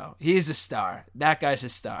Mather, though, he's a star. That guy's a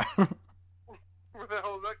star. Where the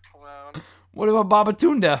hell is that clown? What about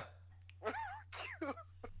Babatunda?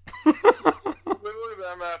 Literally,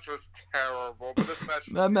 that match was terrible. But this match.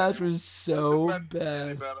 That match was so match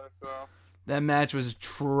bad. better, so. That match was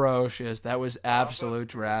atrocious. That was absolute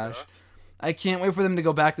trash. I can't wait for them to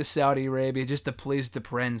go back to Saudi Arabia just to please the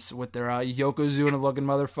prince with their Yokozuna-looking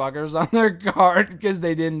motherfuckers on their card because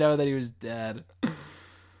they didn't know that he was dead.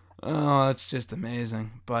 Oh, that's just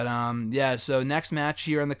amazing. But, yeah, so next match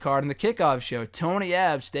here on the card in the kickoff show, Tony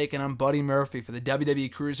Abs taking on Buddy Murphy for the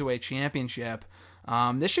WWE Cruiserweight Championship.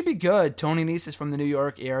 This should be good. Tony Nese is from the New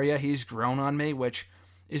York area. He's grown on me, which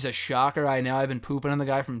is a shocker. I know I've been pooping on the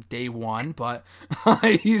guy from day one, but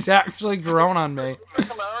he's actually grown on me. He's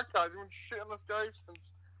been shitting this guy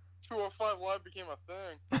since 205 Live became a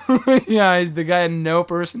thing. Yeah, he's the guy had no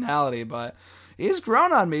personality, but he's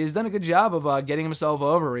grown on me. He's done a good job of getting himself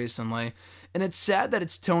over recently. And it's sad that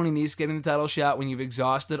it's Tony Nese getting the title shot when you've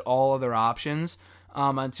exhausted all other options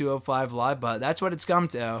on 205 Live, but that's what it's come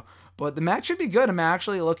to. But the match should be good. I'm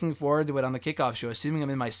actually looking forward to it on the kickoff show, assuming I'm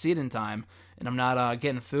in my seat in time and I'm not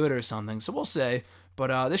getting food or something. So we'll see.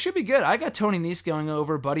 But this should be good. I got Tony Nese going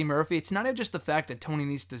over Buddy Murphy. It's not even just the fact that Tony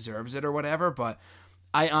Nese deserves it or whatever, but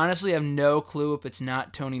I honestly have no clue if it's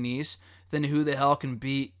not Tony Nese, then who the hell can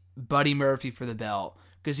beat Buddy Murphy for the belt?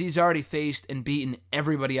 Because he's already faced and beaten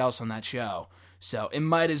everybody else on that show. So it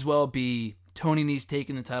might as well be Tony Nese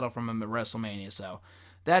taking the title from him at WrestleMania. So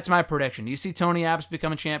that's my prediction. Do you see Tony Abs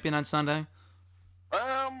become a champion on Sunday?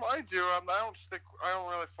 I do. I don't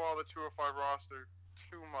really follow the 205 roster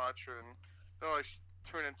too much and don't really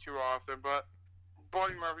tune in too often. But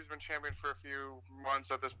Buddy Murphy's been champion for a few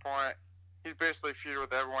months at this point. He's basically feuded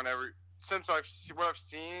with everyone since what I've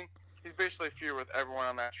seen. He's basically feuded with everyone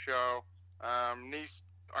on that show. Nese,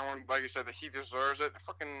 like you said, that he deserves it.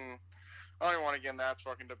 I don't even want to get in that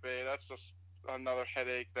fucking debate. That's just another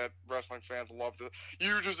headache that wrestling fans love to.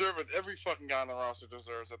 You deserve it. Every fucking guy on the roster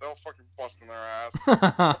deserves it. They'll fucking bust in their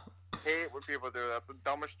ass. Hate when people do that. It's the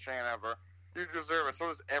dumbest chant ever. You deserve it. So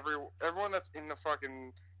does everyone that's in the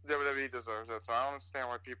fucking WWE deserves it. So I don't understand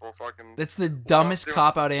why people fucking. That's the dumbest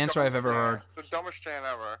cop-out answer I've ever heard. It's the dumbest chant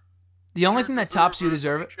ever. The only thing that tops you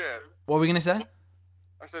deserve it. Shit. What were we gonna say?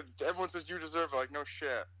 I said everyone says you deserve it. Like no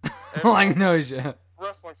shit. Like no shit.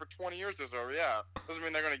 Wrestling for 20 years deserve it. Yeah, doesn't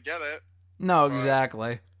mean they're gonna get it. No,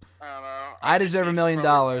 exactly. I don't know. I deserve $1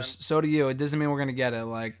 million. So do you. It doesn't mean we're gonna get it.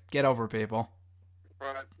 Like, get over people.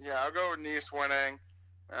 But yeah, I'll go with Nese winning.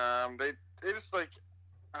 They just like,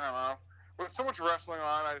 I don't know. With so much wrestling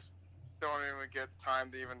on, I just don't even get time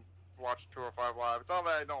to even watch 205 Live. It's not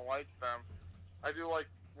that I don't like them. I do like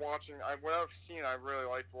watching. What I've seen, I really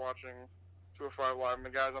like watching 205 Live. And the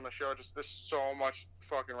guys on the show, there's so much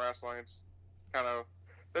fucking wrestling. It's kind of.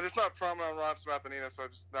 They're just not prominent on Raw and SmackDown either, so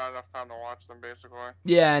just not enough time to watch them, basically.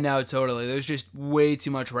 Yeah, no, totally. There's just way too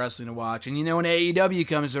much wrestling to watch. And when AEW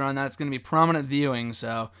comes around, that's going to be prominent viewing,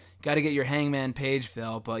 so got to get your Hangman Page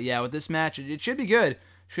fill. But yeah, with this match, it should be good.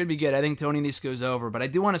 Should be good. I think Tony Nese goes over. But I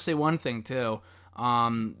do want to say one thing, too.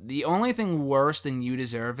 The only thing worse than you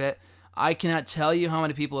deserve it, I cannot tell you how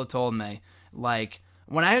many people have told me, like,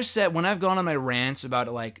 when I've gone on my rants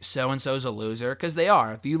about, like, so-and-so's a loser, because they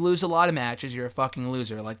are. If you lose a lot of matches, you're a fucking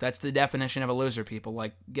loser. Like, that's the definition of a loser, people.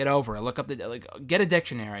 Like, get over it. Look up get a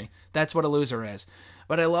dictionary. That's what a loser is.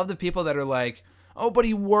 But I love the people that are like, oh, but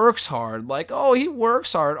he works hard. Like, oh, he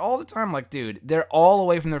works hard all the time. Like, dude, they're all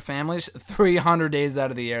away from their families 300 days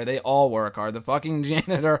out of the year. They all work hard. The fucking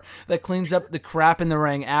janitor that cleans up the crap in the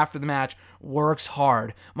ring after the match works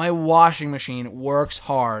hard. My washing machine works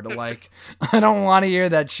hard. Like, I don't want to hear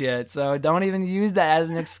that shit. So don't even use that as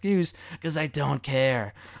an excuse because I don't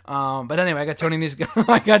care. But anyway, I got Tony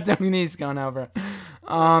Nese going over.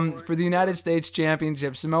 For the United States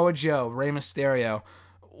Championship, Samoa Joe, Rey Mysterio.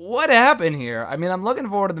 What happened here? I mean, I'm looking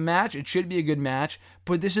forward to the match. It should be a good match,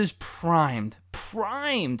 but this is primed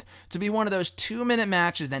to be one of those 2-minute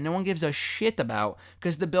matches that no one gives a shit about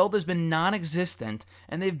because the build has been non-existent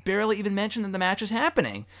and they've barely even mentioned that the match is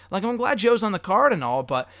happening. Like, I'm glad Joe's on the card and all,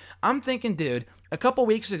 but I'm thinking, dude, a couple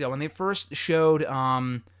weeks ago when they first showed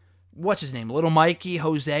what's his name? Little Mikey,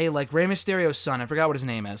 Jose, like Rey Mysterio's son. I forgot what his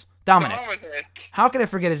name is. Dominic. How could I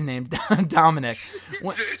forget his name? Dominic. So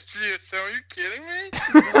are you kidding me?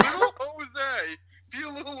 Little Jose. Be a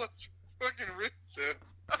little less fucking racist.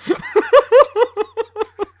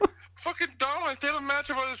 Fucking Dominic, they had a match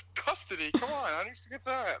about his custody. Come on, how do you forget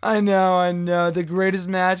that? I know. The greatest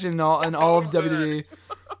match in all of WWE.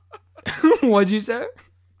 What'd you say?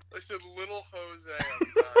 I said Little Jose. I'm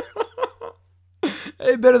dying.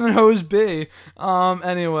 Hey, better than Hose B.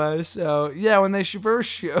 Anyway, so yeah, when they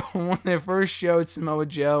first showed Samoa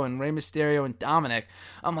Joe and Rey Mysterio and Dominic,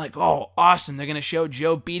 I'm like, oh, awesome! They're gonna show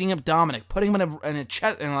Joe beating up Dominic, putting him in a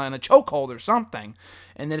chokehold or something,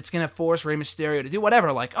 and then it's gonna force Rey Mysterio to do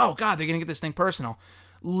whatever. Like, oh god, they're gonna get this thing personal.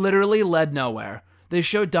 Literally led nowhere. They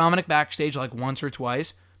showed Dominic backstage like once or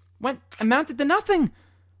twice, amounted to nothing.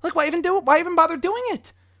 Like, why even do it? Why even bother doing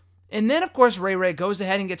it? And then, of course, Ray goes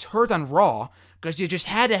ahead and gets hurt on Raw, because you just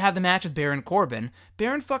had to have the match with Baron Corbin.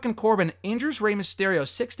 Baron fucking Corbin injures Rey Mysterio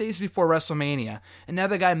 6 days before WrestleMania, and now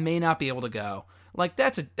the guy may not be able to go. Like,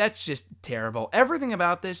 that's just terrible. Everything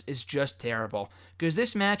about this is just terrible, because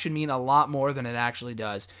this match would mean a lot more than it actually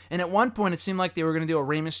does. And at one point, it seemed like they were going to do a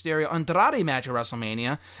Rey Mysterio Andrade match at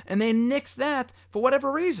WrestleMania, and they nixed that for whatever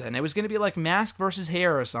reason. It was going to be like Mask versus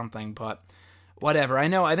Hair or something, but whatever.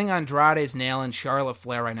 I think Andrade's nailing Charlotte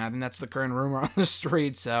Flair right now. I think that's the current rumor on the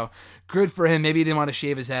street, so good for him. Maybe he didn't want to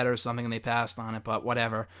shave his head or something and they passed on it, but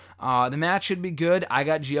whatever. The match should be good. I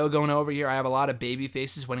got Gio going over here. I have a lot of baby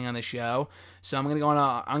faces winning on the show, so I'm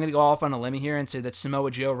gonna go off on a limb here and say that Samoa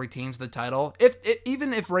Joe retains the title.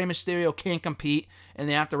 Even if Rey Mysterio can't compete and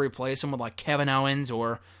they have to replace him with like Kevin Owens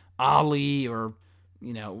or Ali or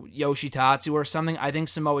Yoshitatsu or something, I think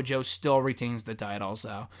Samoa Joe still retains the title.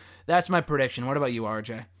 So that's my prediction. What about you,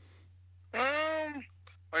 RJ?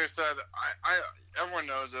 Like I said, I everyone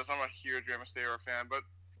knows this. I'm a huge Rey Mysterio fan, but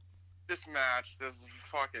this is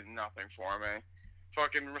fucking nothing for me.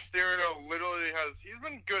 Fucking Mysterio he's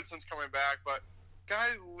been good since coming back, but guy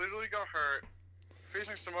literally got hurt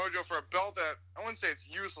facing Samoa Joe for a belt that I wouldn't say it's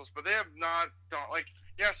useless, but they have not done, like,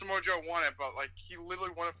 yeah, Samoa Joe won it, but like he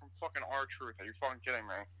literally won it from fucking R-Truth. Are you fucking kidding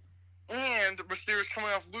me? And Mysterio's coming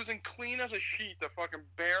off losing clean as a sheet to fucking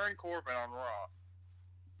Baron Corbin on Raw.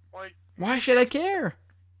 Like, why should I care?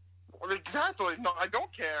 Well, exactly. No, I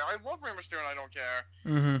don't care. I love Rey Mysterio and I don't care.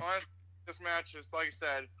 Mm-hmm. Honestly, this match is, like I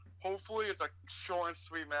said, hopefully it's a short and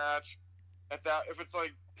sweet match. If it's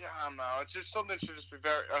like, yeah, I don't know. It's just something that should just be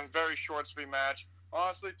a very short, sweet match.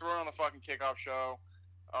 Honestly, throw it on the fucking kickoff show.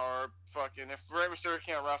 Or fucking, if Rey Mysterio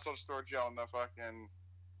can't wrestle, just throw Joe in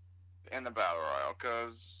the Battle Royal.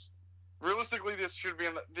 Because realistically, this should be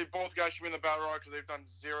both guys should be in the Battle Royal because they've done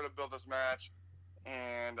zero to build this match.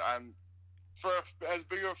 And as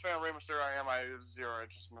big of a fan of Rey Mysterio I have zero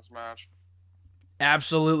interest in this match.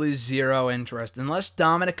 Absolutely zero interest. Unless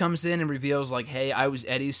Dominic comes in and reveals, like, hey, I was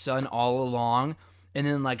Eddie's son all along, and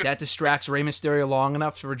then, like, that distracts Rey Mysterio long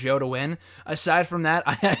enough for Joe to win. Aside from that,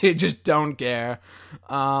 I just don't care.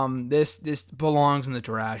 This belongs in the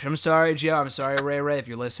trash. I'm sorry, Joe. I'm sorry, Ray, if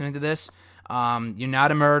you're listening to this. You're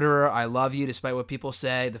not a murderer. I love you, despite what people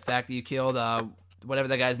say. The fact that you killed, whatever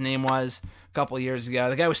that guy's name was a couple of years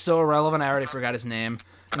ago. The guy was so irrelevant, I already forgot his name.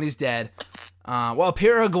 And he's dead.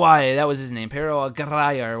 Pero Aguirre, that was his name. Pero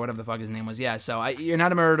Aguirre, or whatever the fuck his name was. Yeah, so you're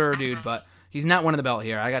not a murderer, dude, but he's not winning the belt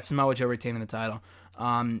here. I got Samoa Joe retaining the title.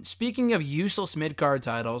 Speaking of useless mid-card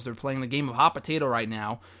titles, they're playing the game of hot potato right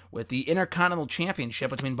now with the Intercontinental Championship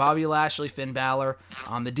between Bobby Lashley, Finn Balor.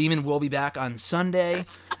 The Demon will be back on Sunday.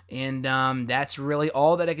 And that's really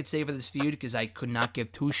all that I could say for this feud, because I could not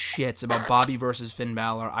give two shits about Bobby versus Finn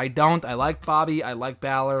Balor. I like Bobby, I like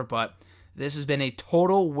Balor, but this has been a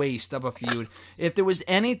total waste of a feud. If there was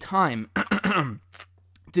any time to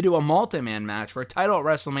do a multi-man match for a title at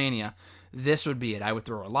WrestleMania, this would be it. I would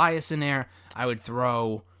throw Elias in there. I would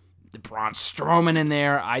throw the Braun Strowman in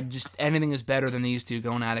there. Anything is better than these two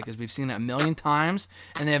going at it, because we've seen it a million times,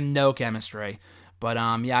 and they have no chemistry. But,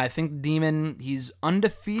 yeah, I think Demon, he's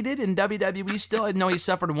undefeated in WWE still. I know he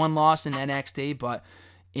suffered one loss in NXT, but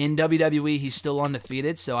in WWE, he's still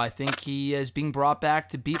undefeated. So I think he is being brought back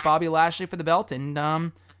to beat Bobby Lashley for the belt.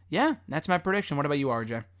 And, yeah, that's my prediction. What about you,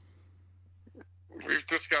 RJ? We've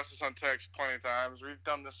discussed this on text plenty of times. We've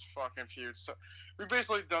done this fucking feud. So we've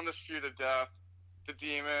basically done this feud to death. The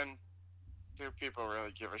Demon, do people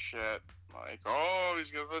really give a shit? Like, oh,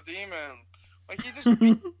 he's got the Demon. Like, he just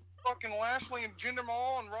beat fucking Lashley and Jinder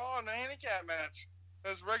Mahal and Raw in a handicap match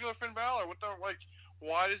as regular Finn Balor.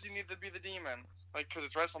 Why does he need to be the Demon? Like, because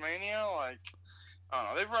it's WrestleMania? Like, I don't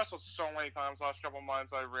know. They've wrestled so many times the last couple of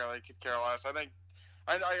months, I really could care less. I'm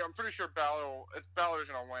pretty sure Balor's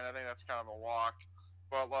going to win. I think that's kind of a lock.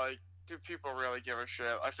 but like, do people really give a shit?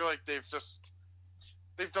 I feel like they've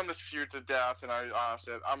done this feud to death, and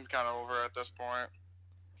I'm kind of over it at this point.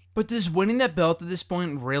 But does winning that belt at this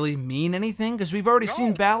point really mean anything? Because we've already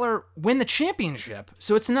seen Balor win the championship,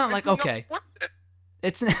 so it's not like, okay,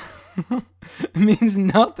 it's it means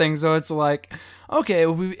nothing. So it's like, okay,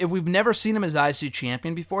 if we've never seen him as IC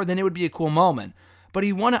champion before, then it would be a cool moment. But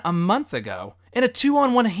he won it a month ago in a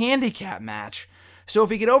 2-on-1 handicap match. So if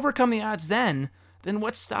he could overcome the odds then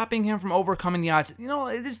what's stopping him from overcoming the odds? You know,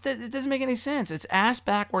 it doesn't make any sense. It's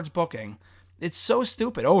ass-backwards booking. It's so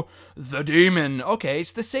stupid. Oh, the Demon. Okay,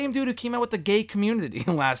 it's the same dude who came out with the gay community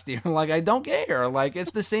last year. Like, I don't care. Like,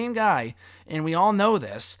 it's the same guy, and we all know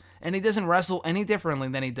this. And he doesn't wrestle any differently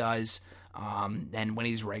than he does than when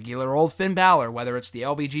he's regular old Finn Balor. Whether it's the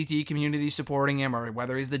LBGT community supporting him or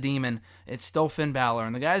whether he's the Demon, it's still Finn Balor.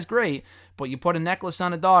 And the guy's great, but you put a necklace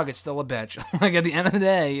on a dog, it's still a bitch. Like, at the end of the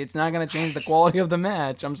day, it's not going to change the quality of the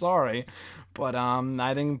match. I'm sorry. But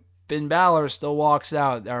I think Finn Balor still walks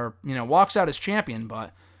out as champion,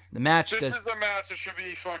 but the match... This is a match that should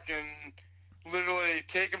be fucking... Literally,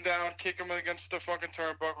 take him down, kick him against the fucking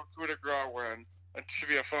turnbuckle, coup de grace win. It should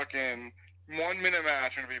be a fucking 1-minute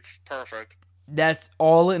match, and it'll be perfect. That's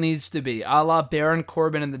all it needs to be. A la Baron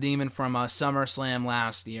Corbin and the Demon from SummerSlam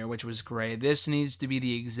last year, which was great. This needs to be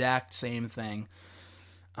the exact same thing.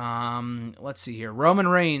 Let's see here. Roman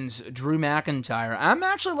Reigns, Drew McIntyre. I'm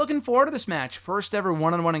actually looking forward to this match. First ever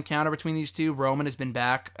one-on-one encounter between these two. Roman has been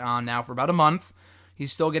back now for about a month.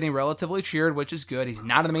 He's still getting relatively cheered, which is good. He's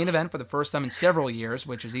not in the main event for the first time in several years,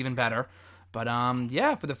 which is even better. But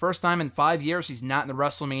for the first time in 5 years, he's not in the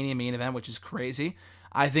WrestleMania main event, which is crazy.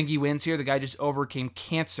 I think he wins here. The guy just overcame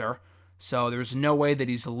cancer, so there's no way that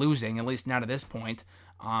he's losing, at least not at this point.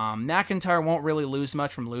 McIntyre won't really lose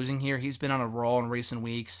much from losing here. He's been on a roll in recent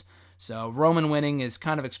weeks. So Roman winning is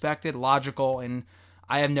kind of expected, logical, and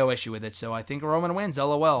I have no issue with it. So I think Roman wins,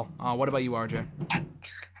 LOL. What about you, RJ?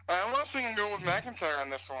 I'm also going to go with McIntyre on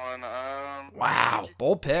this one. Wow,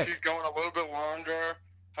 bold pick. If you're going a little bit longer,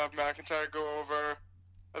 have McIntyre go over.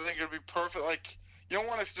 I think it would be perfect. Like, you don't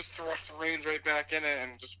want to just thrust Reigns right back in it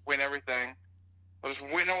and just win everything. I'll just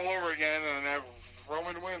win all over again and then have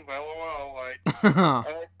Roman wins, LOL. Like,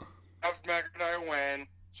 have McIntyre win,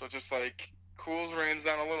 so it just, like, cools Reigns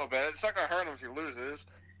down a little bit. It's not going to hurt him if he loses.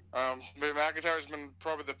 But McIntyre's been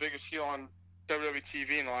probably the biggest heel on WWE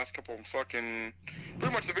TV in the last couple of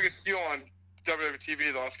pretty much the biggest heel on WWE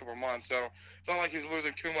TV the last couple of months. So it's not like he's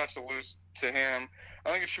losing too much to lose to him.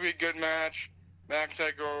 I think it should be a good match.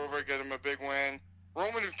 McIntyre go over, get him a big win.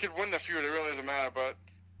 Roman could win the feud, it really doesn't matter, but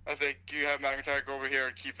I think you have McIntyre go over here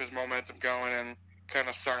and keep his momentum going and kind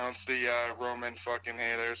of silence the Roman fucking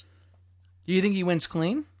haters. You think he wins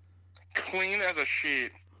clean? Clean as a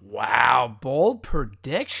sheet. Wow, bold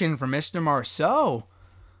prediction from Mr. Marceau.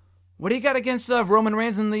 What do you got against Roman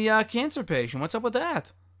Reigns and the cancer patient? What's up with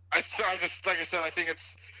that? I just, like I said, I think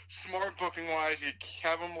it's smart booking-wise. You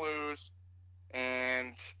have him lose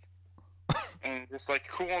and just, like,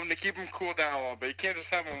 cool him to keep him cool down a little bit. You can't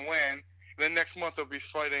just have him win. Then next month he'll be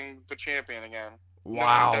fighting the champion again.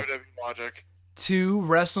 Wow. No WWE logic. 2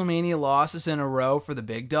 WrestleMania losses in a row for the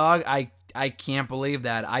big dog. I can't believe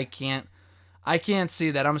that. I can't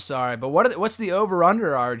see that. I'm sorry. But what's the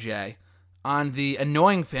over-under, RJ, on the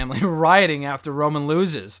annoying family rioting after Roman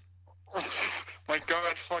loses? My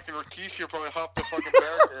God, fucking Rikishi will probably hop the fucking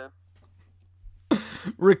barricade.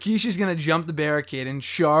 Rikishi's going to jump the barricade and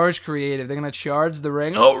charge creative. They're going to charge the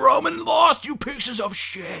ring. Oh, Roman lost, you pieces of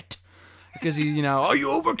shit. Because he,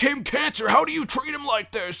 you overcame cancer. How do you treat him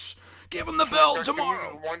like this? Give him the belt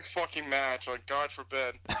tomorrow. One fucking match, like, God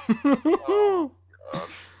forbid.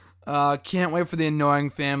 Can't wait for the annoying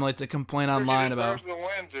family to complain online about. He deserves the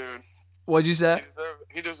win, dude. What'd you say?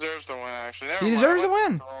 He deserves the win, actually. He deserves the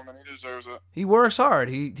win. He deserves it. He works hard.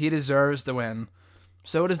 He deserves the win.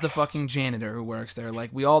 So does the fucking janitor who works there. Like,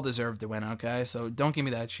 we all deserve to win, okay? So don't give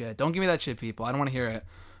me that shit. Don't give me that shit, people. I don't want to hear it.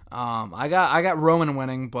 I got Roman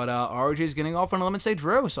winning, but RJ's getting off on a limb and say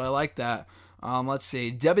Drew, so I like that. Let's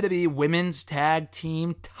see. WWE Women's Tag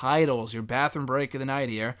Team Titles. Your bathroom break of the night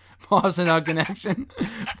here. Boston Hug Connection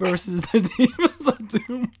versus the Divas of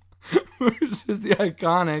Doom versus the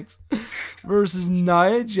Iconics versus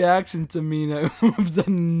Nia Jax and Tamina, who have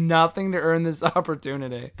done nothing to earn this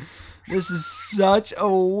opportunity. This is such a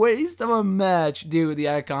waste of a match, dude. The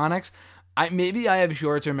Iconics. Maybe I have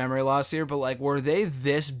short-term memory loss here, but like, were they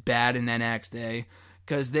this bad in NXT?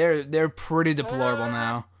 Because they're pretty deplorable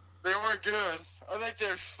now. They were good. I think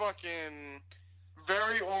they're fucking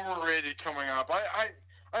very overrated coming up.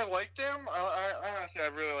 I like them. I honestly,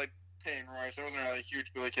 I really like Peyton Royce. I wasn't really a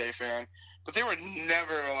huge Billy Kay fan, but they were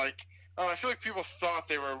never like I feel like people thought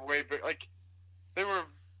they were way big. Like, they were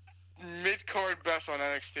mid-card best on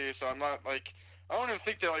NXT, so I'm not, like, I don't even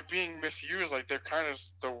think they're, like, being misused. Like, they're kind of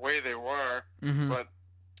the way they were. Mm-hmm. But,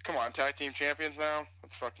 come on, tag team champions now?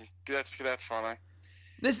 That's funny.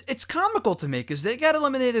 It's comical to me because they got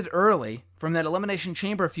eliminated early from that Elimination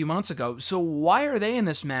Chamber a few months ago. So why are they in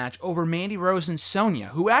this match over Mandy Rose and Sonya,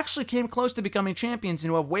 who actually came close to becoming champions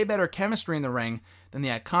and who have way better chemistry in the ring than the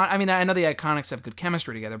Iconics? I mean, I know the Iconics have good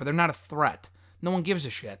chemistry together, but they're not a threat. No one gives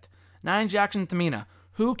a shit. Nia Jax and Tamina.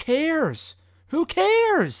 Who cares? Who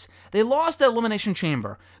cares? They lost the Elimination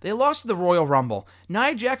Chamber. They lost the Royal Rumble.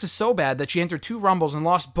 Nia Jax is so bad that she entered 2 Rumbles and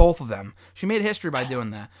lost both of them. She made history by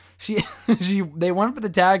doing that. They went for the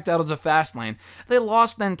tag titles of Fastlane. They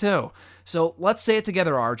lost then too. So let's say it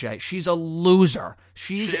together, RJ. She's a loser.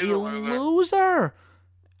 She's a loser.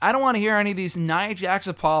 I don't want to hear any of these Nia Jax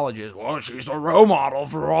apologies. Well, she's a role model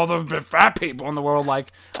for all the fat people in the world.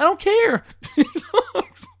 Like, I don't care. She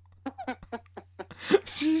sucks.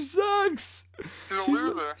 She sucks. She's a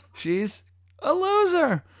loser. She's a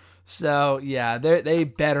loser. So, yeah, they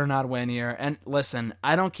better not win here. And listen,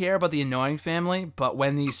 I don't care about the Annoying family, but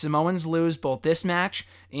when the Samoans lose both this match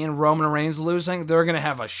and Roman Reigns losing, they're gonna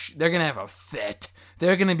have a fit.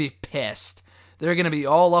 They're gonna be pissed. They're gonna be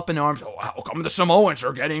all up in arms. Oh, how come the Samoans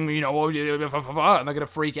are getting, and they're gonna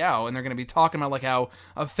freak out, and they're gonna be talking about like how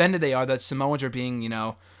offended they are that Samoans are being,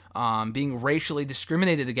 being racially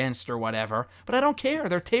discriminated against or whatever. But I don't care.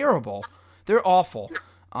 They're terrible. They're awful.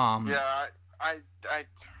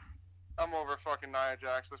 I'm over fucking Nia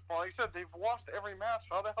Jax at this point. Like you said, they've lost every match.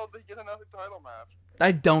 How the hell did they get another title match?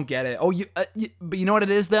 I don't get it. Oh, but you know what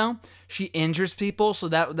it is though? She injures people, so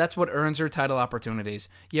that's what earns her title opportunities.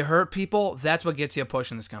 You hurt people, that's what gets you a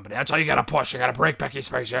push in this company. That's how you gotta push. You gotta break Becky's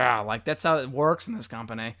face. Yeah, like that's how it works in this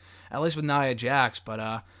company. At least with Nia Jax.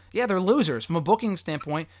 But yeah, they're losers from a booking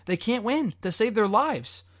standpoint. They can't win to save their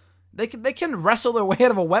lives. They can wrestle their way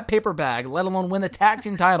out of a wet paper bag, let alone win the tag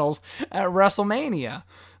team titles at WrestleMania.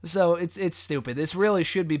 So it's stupid. This really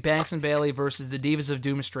should be Banks and Bayley versus the Divas of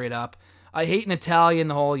Doom straight up. I hate Natalya and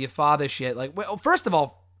the whole "your father" shit. Like, well, first of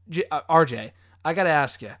all, RJ, I gotta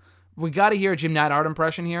ask you. We gotta hear a Jim Neidhart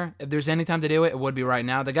impression here. If there's any time to do it, it would be right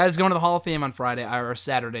now. The guy's going to the Hall of Fame on Friday, or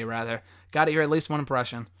Saturday rather. Gotta hear at least one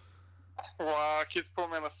impression. Wow, kids put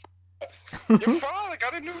me on the spot. Your father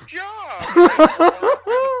got a new job.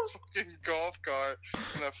 Fucking golf cart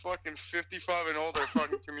in a fucking 55 and older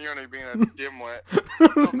fucking community being a dimwit.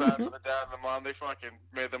 So bad for the dad and the mom. They fucking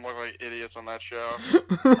made them look like idiots on that show.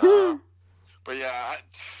 But yeah,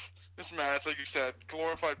 this match, like you said,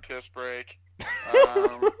 glorified piss break.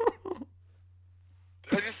 I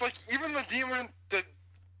just like even the demon,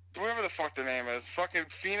 whatever the fuck their name is, fucking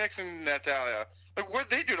Phoenix and Natalya. Like, what'd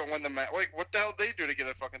they do to win the match? Like, what the hell did they do to get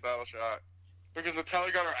a fucking title shot? Because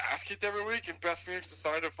Natalya got her ass kicked every week and Beth Phoenix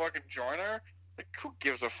decided to fucking join her? Like, who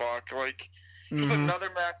gives a fuck? Like, just another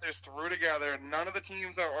match they just threw together. None of the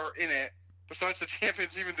teams that are in it, besides the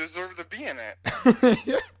champions, even deserve to be in it.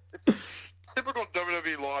 It's typical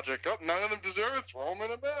WWE logic. Oh, none of them deserve it. Throw them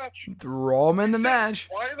in a match. Throw them in the match.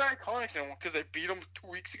 Why are the Iconics in? Because they beat them 2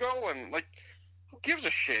 weeks ago? And, like, who gives a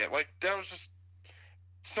shit? Like, that was just...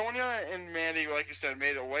 Sonya and Mandy, like you said,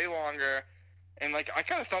 made it way longer, and like I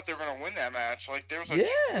kind of thought they were gonna win that match. Like there was a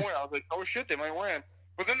point I was like, oh shit, they might win.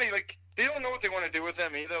 But then they don't know what they want to do with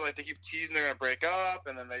them either. Like they keep teasing they're gonna break up,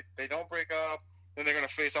 and then they don't break up. Then they're gonna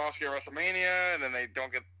face Asuka at WrestleMania, and then they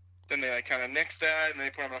don't get. Then they like kind of nix that, and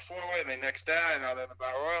they put them in a 4-way, and they nix that, and now they're in the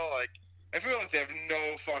Battle Royal. Like I feel like they have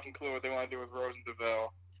no fucking clue what they want to do with Rose and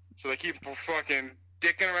Deville. So they keep fucking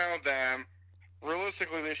dicking around with them.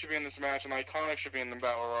 Realistically, they should be in this match, and Iconics should be in the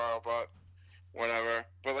Battle Royal, but whatever.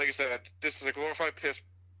 But like I said, this is a glorified piss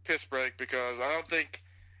break because I don't think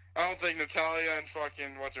Natalya and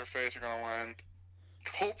fucking what's her face are gonna win.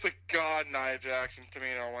 Hope to God Nia Jax and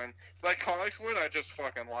Tamina win. If the Iconics win, I just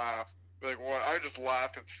fucking laugh. Like what? I just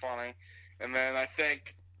laugh 'cause it's funny. And then I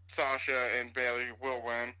think Sasha and Bayley will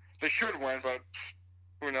win. They should win, but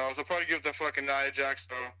who knows? They'll probably give the fucking Nia Jax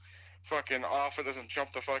so fucking Offa doesn't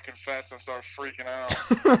jump the fucking fence and start freaking out.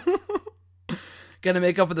 Gotta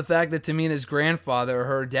make up for the fact that Tamina's grandfather or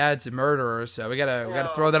her dad's a murderer, so we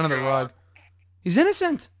gotta throw that on the rug. He's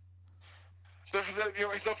innocent. They'll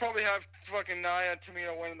probably have fucking Nia and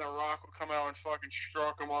Tamina winning. The Rock will come out and fucking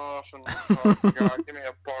stroke them off and God, give me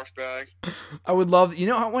a barf bag. I would love,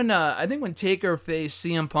 when I think when Taker faced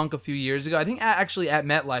CM Punk a few years ago, I think actually at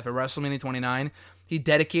MetLife at WrestleMania 29, he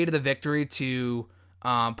dedicated the victory to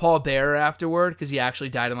Paul Bearer afterward because he actually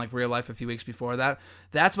died in like real life a few weeks before that.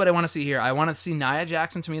 That's what I want to see here. I want to see Nia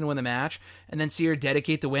Jax and Tamina win the match and then see her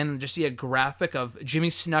dedicate the win and just see a graphic of Jimmy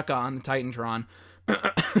Snuka on the Titantron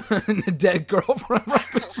and the dead girlfriend right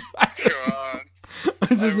beside him. God.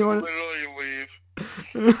 I just I want would literally leave.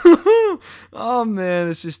 Oh man,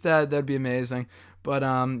 it's just that'd be amazing. But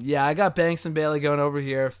yeah, I got Banks and Bayley going over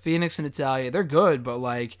here. Phoenix and Natalya, they're good, but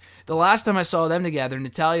like the last time I saw them together,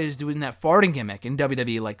 Natalya is doing that farting gimmick in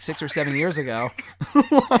WWE like 6 or 7 years ago.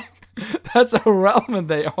 Like, that's how relevant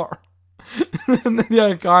they are. And then the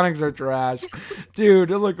Iconics are trash. Dude,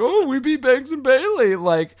 they're like, oh, we beat Banks and Bayley.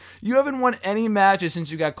 Like, you haven't won any matches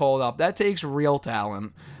since you got called up. That takes real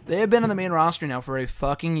talent. They have been on the main roster now for a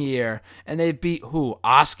fucking year, and they beat who?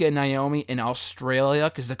 Asuka and Naomi in Australia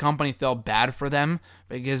because the company felt bad for them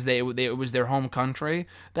because it was their home country.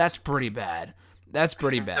 That's pretty bad. That's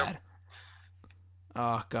pretty bad.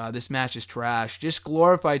 Oh, God, this match is trash. Just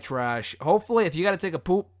glorified trash. Hopefully, if you got to take a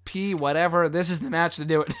poop, pee, whatever, this is the match to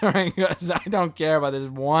do it during because I don't care about this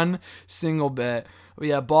one single bit. We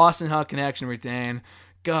have Boston Hug Connection retain.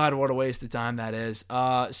 God, what a waste of time that is.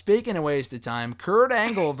 Speaking of waste of time, Kurt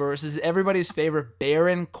Angle versus everybody's favorite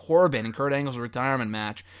Baron Corbin in Kurt Angle's retirement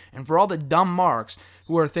match. And for all the dumb marks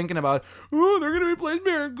who are thinking about, oh, they're going to replace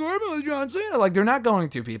Baron Corbin with John Cena. Like, they're not going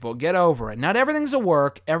to, people. Get over it. Not everything's a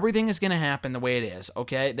work. Everything is going to happen the way it is,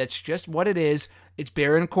 okay? That's just what it is. It's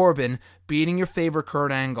Baron Corbin beating your favorite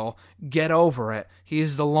Kurt Angle. Get over it.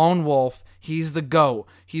 He's the lone wolf. He's the GOAT.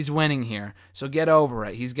 He's winning here. So get over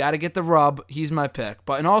it. He's got to get the rub. He's my pick.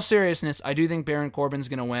 But in all seriousness, I do think Baron Corbin's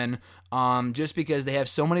going to win. Just because they have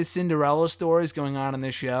so many Cinderella stories going on in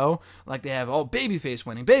this show. Like they have, babyface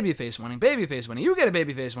winning, babyface winning, babyface winning. You get a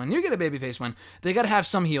babyface win. You get a babyface win. They got to have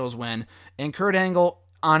some heels win. And Kurt Angle,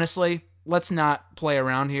 honestly, let's not play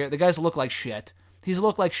around here. The guys look like shit. He's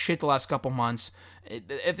looked like shit the last couple months.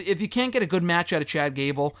 If you can't get a good match out of Chad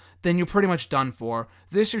Gable, then you're pretty much done for.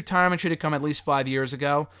 This retirement should have come at least 5 years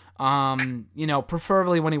ago.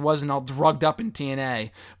 Preferably when he wasn't all drugged up in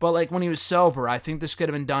TNA. But like when he was sober, I think this could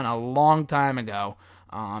have been done a long time ago.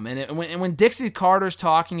 When Dixie Carter's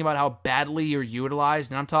talking about how badly you're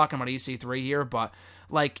utilized, and I'm talking about EC3 here, but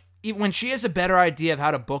like when she has a better idea of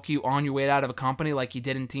how to book you on your way out of a company like he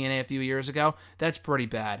did in TNA a few years ago, that's pretty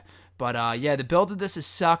bad. But yeah, the build of this has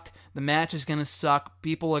sucked. The match is going to suck.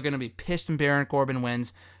 People are going to be pissed when Baron Corbin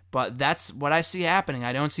wins. But that's what I see happening.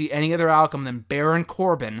 I don't see any other outcome than Baron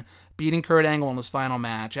Corbin beating Kurt Angle in his final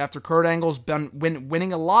match. After Kurt Angle's been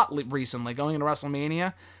winning a lot recently, going into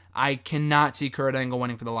WrestleMania, I cannot see Kurt Angle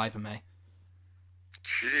winning for the life of me.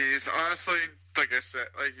 Jeez, honestly, like you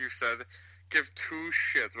said, give two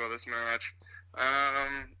shits about this match.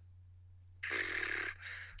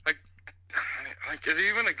 Like, is it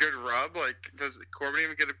even a good rub? Like, does Corbin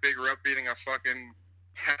even get a big rub beating a fucking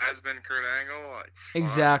has-been Kurt Angle? Like, fuck.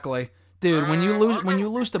 Exactly, dude. When you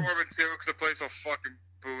lose to Corbin too, because the place will fucking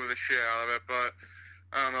boo the shit out of it. But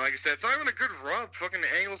like I said, it's not even a good rub. Fucking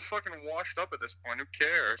Angle's fucking washed up at this point. Who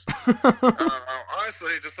cares?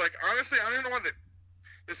 Honestly, I don't even know why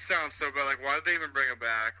this sounds so bad. Like, why did they even bring him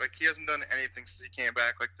back? Like, he hasn't done anything since he came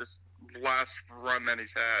back. Like this last run that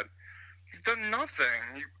he's had. He's done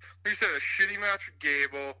nothing. Like you said, a shitty match with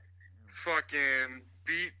Gable, fucking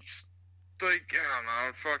beat, like, I don't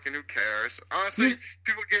know, fucking who cares? Honestly,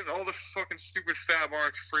 people get all the fucking stupid fat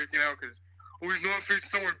marks freaking out because, he's not featured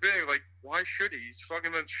somewhere big. Like, why should he? He's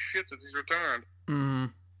fucking done shit since he's returned. Mm-hmm.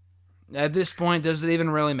 At this point, does it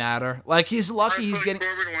even really matter? Like, he's lucky he's getting...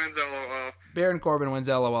 Corbin wins, LOL. Baron Corbin wins,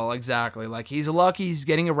 LOL, exactly. Like, he's lucky he's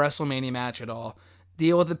getting a WrestleMania match at all.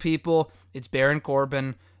 Deal with the people. It's Baron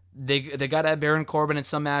Corbin. They got to have Baron Corbin in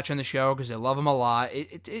some match on the show because they love him a lot.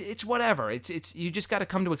 It's whatever. It's you just got to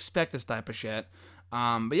come to expect this type of shit.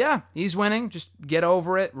 But yeah, he's winning. Just get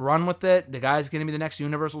over it. Run with it. The guy's going to be the next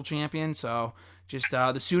Universal Champion. So just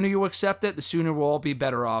the sooner you accept it, the sooner we'll all be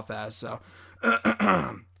better off as. So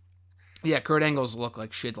yeah, Kurt Angle's looked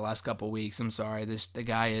like shit the last couple weeks. I'm sorry. The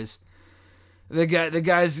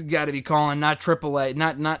guy's got to be calling not AAA,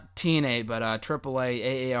 not TNA, but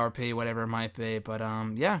AAA, AARP, whatever it might be. But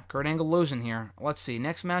yeah, Kurt Angle losing here. Let's see,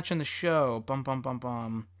 next match on the show.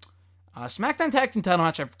 SmackDown Tag Team Title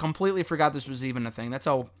match. I completely forgot this was even a thing. That's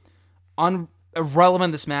how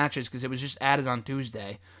irrelevant this match is because it was just added on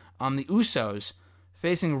Tuesday. The Usos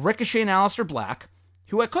facing Ricochet and Aleister Black,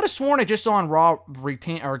 who I could have sworn I just saw on Raw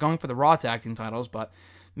going for the Raw Tag Team titles, but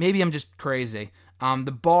maybe I'm just crazy.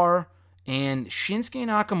 The Bar and Shinsuke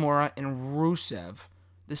Nakamura and Rusev,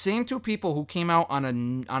 the same two people who came out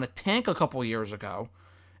on a tank a couple years ago,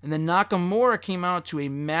 and then Nakamura came out to a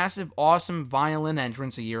massive, awesome violin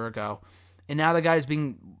entrance a year ago, and now the guy's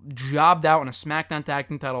being jobbed out in a SmackDown Tag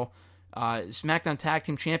Team title, SmackDown Tag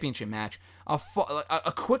Team Championship match, a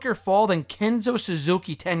quicker fall than Kenzo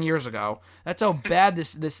Suzuki 10 years ago. That's how bad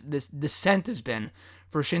this descent has been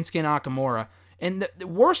for Shinsuke Nakamura. And the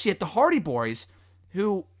worse yet, the Hardy Boys,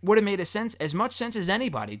 who would have made as much sense as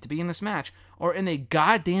anybody to be in this match, are in a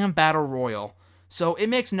goddamn battle royal. So it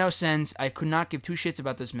makes no sense. I could not give two shits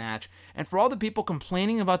about this match. And for all the people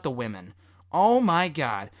complaining about the women, oh my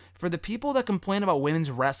God. For the people that complain about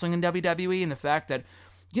women's wrestling in WWE and the fact that,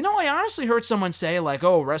 I honestly heard someone say, like,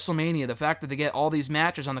 oh, WrestleMania, the fact that they get all these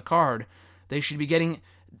matches on the card, they should be getting...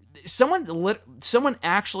 Someone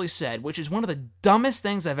actually said, which is one of the dumbest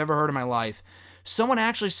things I've ever heard in my life, someone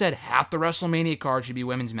actually said half the WrestleMania card should be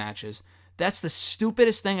women's matches. That's the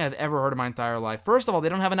stupidest thing I've ever heard in my entire life. First of all, they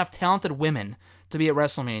don't have enough talented women to be at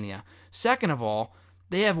WrestleMania. Second of all,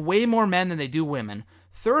 they have way more men than they do women.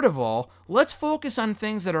 Third of all, let's focus on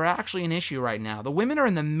things that are actually an issue right now. The women are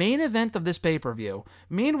in the main event of this pay-per-view.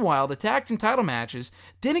 Meanwhile, the tag team title matches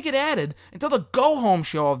didn't get added until the go-home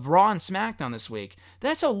show of Raw and SmackDown this week.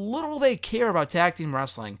 That's how little they care about tag team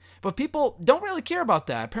wrestling. But people don't really care about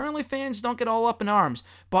that. Apparently fans don't get all up in arms.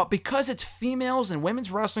 But because it's females and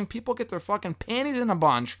women's wrestling, people get their fucking panties in a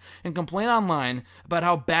bunch and complain online about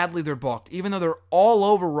how badly they're booked, even though they're all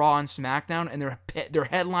over Raw and SmackDown and they're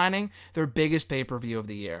headlining their biggest pay-per-view of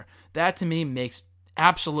the year. That to me makes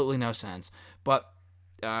absolutely no sense. But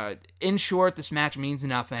in short, this match means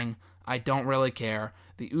nothing. I don't really care.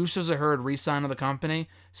 The Usos, I heard, re-sign to the company,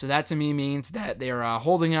 so that to me means that they're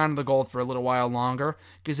holding on to the gold for a little while longer,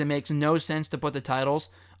 because it makes no sense to put the titles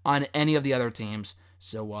on any of the other teams.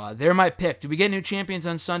 So they're my pick. Do we get new champions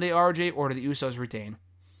on Sunday, RJ, or do the Usos retain?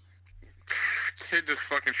 Kid just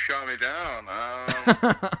fucking shot me down.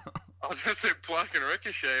 I was gonna say Black and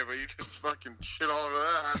Ricochet, but you just fucking shit all over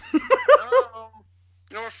that.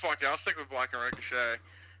 You know what? Fuck it. I'll stick with Black and Ricochet.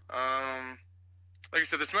 Like I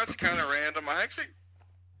said, this match is kind of random. I actually,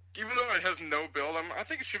 even though it has no build, I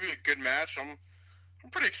think it should be a good match. I'm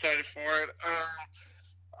pretty excited for it.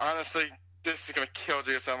 Honestly, this is gonna kill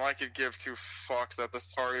JSM. I could give two fucks that the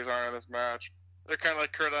Hardys aren't in this match. They're kind of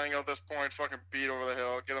like Kurt Angle at this point. Fucking beat over the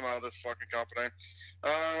hill. Get them out of this fucking company.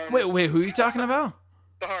 Wait, who are you talking about?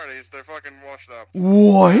 The Hardys. They're fucking washed up.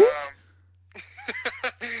 What?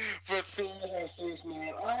 But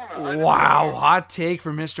seriously, wow, hot take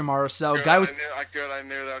from Mr. Marcel. Good, Guy was I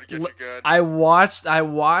knew that would get you good. I watched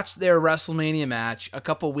their WrestleMania match a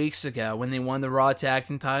couple weeks ago when they won the Raw Tag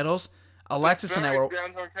Team titles. Alexis and I were.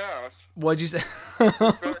 What'd you say?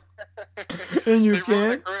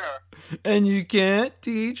 And you can't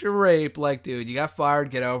teach a rape. Like, dude, you got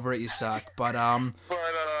fired. Get over it. You suck. But I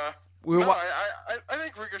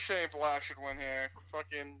think Ricochet and Black should win here.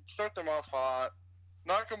 Fucking start them off hot.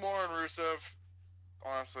 Nakamura and Rusev,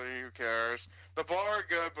 honestly, who cares? The Bar are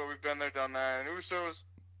good, but we've been there, done that. And Usos,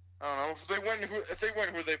 I don't know. If they win,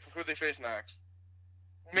 who they face next?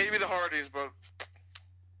 Maybe the Hardys, but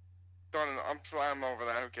done. I'm over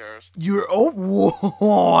that. Who cares?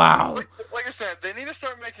 Wow. Like I said, they need to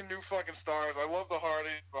start making new fucking stars. I love the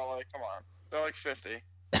Hardys, but like, come on, they're like 50.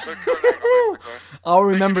 I'll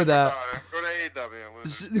remember that. Go to AEW.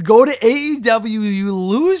 Losers. Go to AEW, you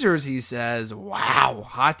losers, he says. Wow.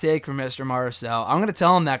 Hot take from Mr. Marcel. I'm going to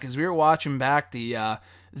tell him that because we were watching back their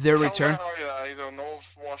return. He's an old,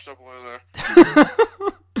 washed-up loser.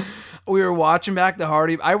 We were watching back the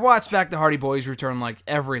Hardy. I watched back the Hardy Boys return like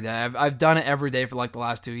every day. I've done it every day for like the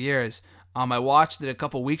last 2 years. I watched it a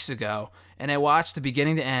couple weeks ago, and I watched the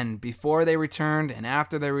beginning to end, before they returned and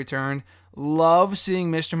after they returned. Love seeing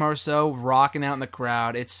Mr. Marceau rocking out in the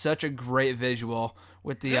crowd. It's such a great visual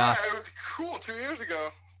with the. Yeah, it was cool 2 years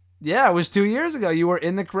ago. Yeah, it was 2 years ago. You were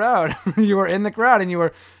in the crowd. You were in the crowd, and you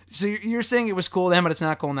were. So you're saying it was cool then, but it's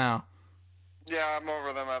not cool now. Yeah, I'm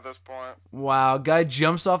over them at this point. Wow, guy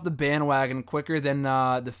jumps off the bandwagon quicker than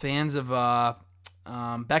the fans of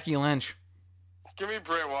Becky Lynch. Give me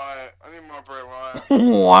Bray Wyatt. I need more Bray Wyatt.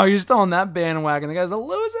 Wow, you're still on that bandwagon. The guy's a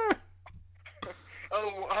loser.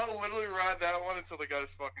 I'll literally ride that one until the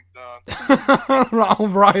guy's fucking done. I'll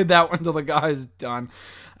ride that one until the guy's done.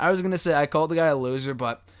 I was going to say I called the guy a loser,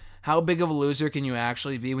 but how big of a loser can you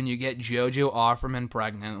actually be when you get JoJo Offerman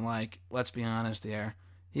pregnant? Like, let's be honest here.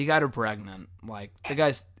 He got her pregnant. Like,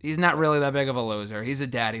 he's not really that big of a loser. He's a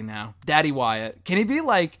daddy now. Daddy Wyatt. Can he be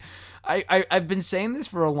like, I've been saying this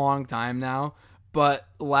for a long time now, but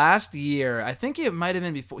last year, I think it might have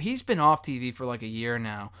been before, he's been off TV for like a year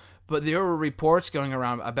now, but there were reports going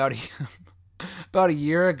around about a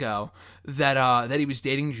year ago that he was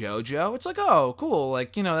dating JoJo. It's like, oh, cool.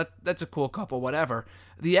 Like, you know, that's a cool couple, whatever.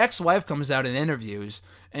 The ex-wife comes out in interviews,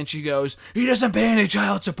 and she goes, he doesn't pay any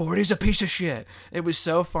child support. He's a piece of shit. It was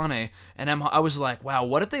so funny. And I was like, wow,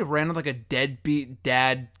 what if they ran with like a deadbeat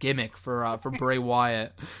dad gimmick for Bray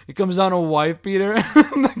Wyatt? He comes on a wife beater,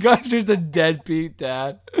 and the guy's just a deadbeat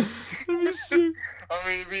dad. I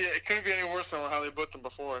mean, it couldn't be any worse than how they booked him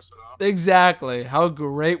before. So Exactly. How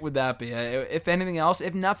great would that be? If anything else,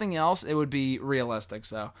 if nothing else, it would be realistic.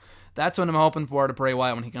 So that's what I'm hoping for to Bray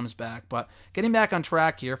Wyatt when he comes back. But getting back on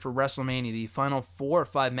track here for WrestleMania, the final 4 or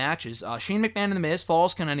 5 matches. Shane McMahon and The Miz,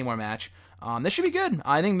 Falls Count Anywhere match. This should be good.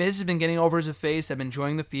 I think Miz has been getting over as a face. I've been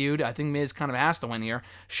enjoying the feud. I think Miz kind of has to win here.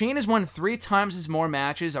 Shane has won 3 times as more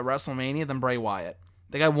matches at WrestleMania than Bray Wyatt.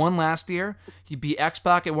 The guy won last year. He beat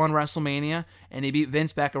X-Pac at one WrestleMania, and he beat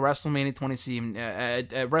Vince back at WrestleMania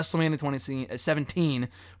 2017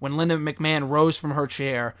 when Linda McMahon rose from her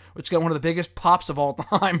chair, which got one of the biggest pops of all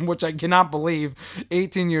time, which I cannot believe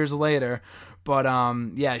 18 years later. But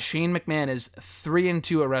yeah, Shane McMahon is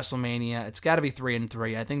 3-2 at WrestleMania. It's got to be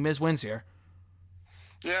 3-3. I think Miz wins here.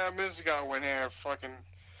 Yeah, Miz got to win here. Fucking,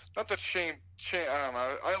 not that Shane. I don't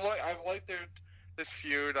know. I like this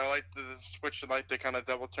feud. I like the switch, like the kind of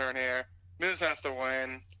double turn here. Miz has to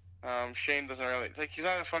win. Shane doesn't really, like, he's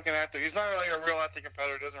not a fucking actor. He's not really a real active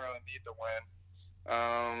competitor. Doesn't really need to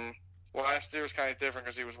win. Last year was kind of different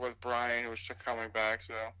because he was with Bryan, who was coming back.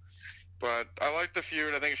 So, but I like the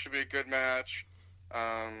feud. I think it should be a good match.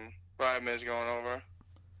 Bryan Miz going over.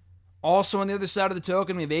 Also, on the other side of the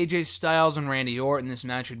token, we have AJ Styles and Randy Orton. This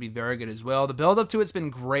match should be very good as well. The build-up to it's been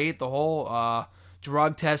great. The whole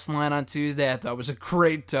drug test line on Tuesday I thought was a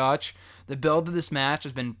great touch. The build to this match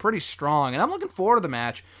has been pretty strong, and I'm looking forward to the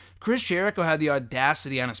match. Chris Jericho had the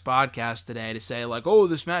audacity on his podcast today to say, like, oh,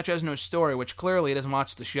 this match has no story, which clearly he doesn't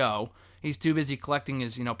watch the show. He's too busy collecting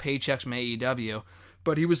his, paychecks from AEW.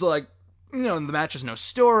 But he was like, the match has no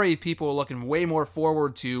story. People are looking way more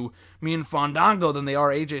forward to me and Fandango than they are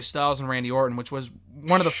AJ Styles and Randy Orton, which was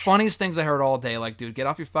one of the funniest things I heard all day. Like, dude, get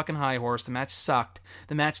off your fucking high horse. The match sucked.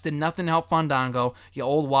 The match did nothing to help Fandango, you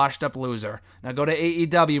old washed-up loser. Now go to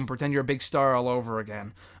AEW and pretend you're a big star all over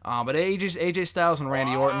again. But AJ Styles and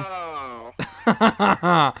Randy Orton.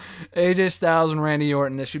 AJ Styles and Randy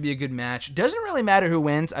Orton, this should be a good match. Doesn't really matter who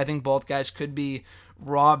wins. I think both guys could be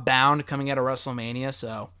Raw-bound coming out of WrestleMania,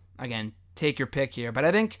 so, again, take your pick here. But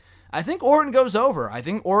I think Orton goes over. I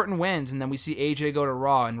think Orton wins, and then we see AJ go to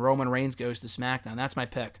Raw, and Roman Reigns goes to SmackDown. That's my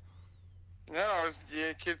pick. No,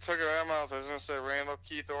 kid took it out of my mouth. I was going to say Randall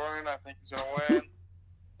Keith Orton. I think he's going to win.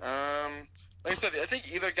 Like I said, I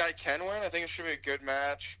think either guy can win. I think it should be a good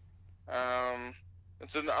match. I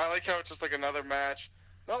like how it's just like another match.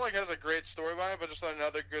 Not like it has a great storyline, but just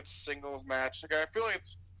another good singles match. Like, I feel like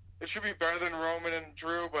it should be better than Roman and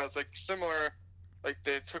Drew, but it's like similar. Like,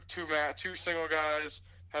 they took two single guys,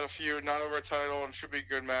 had a feud, not over a title, and should be a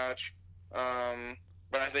good match.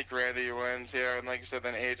 But I think Randy wins here, and like you said,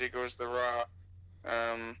 then AJ goes to Raw.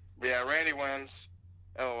 Yeah, Randy wins.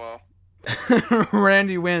 LOL.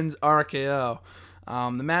 Randy wins RKO.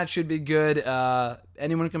 The match should be good.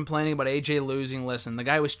 Anyone complaining about AJ losing, listen, the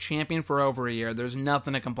guy was champion for over a year. There's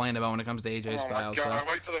nothing to complain about when it comes to AJ Styles. Oh my God,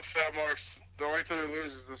 wait till the fat marks. Don't wait till he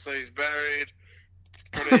loses to say he's buried.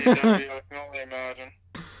 Go to AEW, I can only imagine.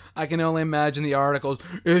 I can only imagine the articles.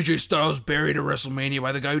 AJ Styles buried at WrestleMania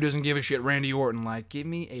by the guy who doesn't give a shit, Randy Orton. Like, give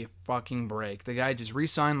me a fucking break. The guy just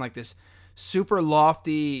re-signed like this super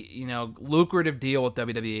lofty, lucrative deal with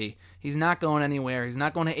WWE. He's not going anywhere. He's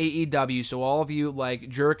not going to AEW. So all of you, like,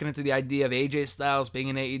 jerking into the idea of AJ Styles being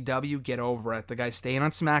in AEW, get over it. The guy's staying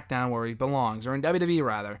on SmackDown where he belongs, or in WWE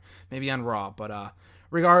rather, maybe on Raw. But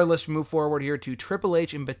regardless, we move forward here to Triple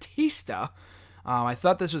H and Batista. I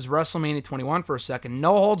thought this was WrestleMania 21 for a second.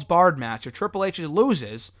 No holds barred match. If Triple H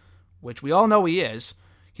loses, which we all know he is,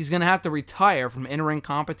 he's going to have to retire from in-ring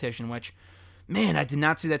competition, which, man, I did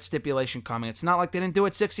not see that stipulation coming. It's not like they didn't do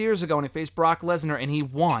it 6 years ago when he faced Brock Lesnar and he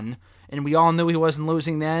won, and we all knew he wasn't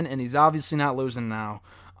losing then, and he's obviously not losing now.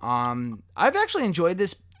 I've actually enjoyed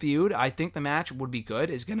this feud. I think the match would be good,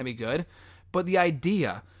 is going to be good, but the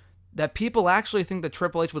idea that people actually think that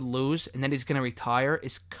Triple H would lose and that he's going to retire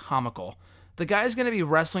is comical. The guy's going to be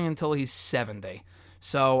wrestling until he's 70.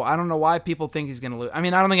 So I don't know why people think he's going to lose. I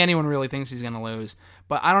mean, I don't think anyone really thinks he's going to lose.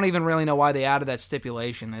 But I don't even really know why they added that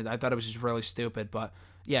stipulation. I thought it was just really stupid. But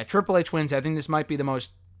yeah, Triple H wins. I think this might be the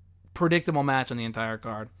most predictable match on the entire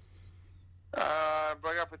card. But I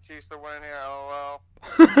got Batista winning here, LOL.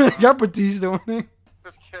 Got Batista winning?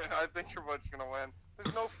 Just kidding. I think Triple H is going to win.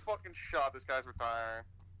 There's no fucking shot this guy's retiring.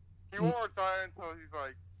 He won't retire until he's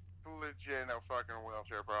like legit in a fucking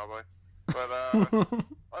wheelchair probably. But I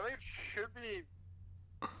think it should be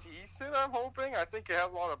decent, I'm hoping. I think it has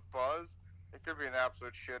a lot of buzz. It could be an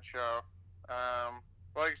absolute shit show.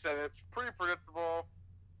 Like I said, it's pretty predictable.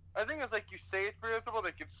 I think it's like you say it's predictable,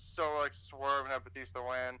 they could so like swerve and have Batista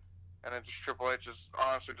win, and then just Triple H is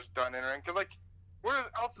honestly just done in ring. Because like, what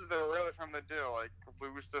else is there really for him to do? Like,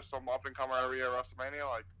 lose to some up and comer every year at WrestleMania?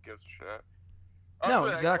 Like, who gives a shit? No,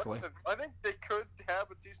 Honestly, exactly. I think they could have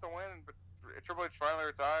Batista win, but Triple H finally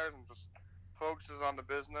retires and just focuses on the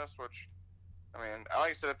business, which, I mean,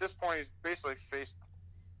 like I said, at this point, he's basically faced.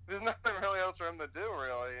 There's nothing really else for him to do,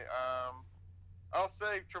 really. I'll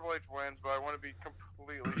say Triple H wins, but I want to be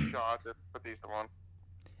completely shocked if Batista won.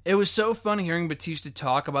 It was so fun hearing Batista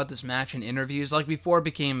talk about this match in interviews, like before it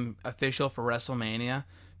became official for WrestleMania.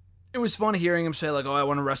 It was fun hearing him say, like, oh, I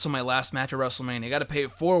want to wrestle my last match at WrestleMania. I got to pay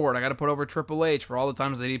it forward. I got to put over Triple H for all the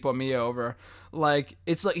times that he put me over. Like,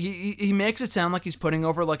 it's like he makes it sound like he's putting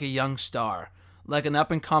over, like, a young star. Like an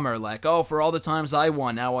up-and-comer. Like, oh, for all the times I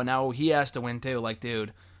won, now he has to win, too. Like,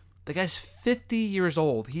 dude, the guy's 50 years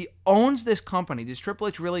old. He owns this company. Does Triple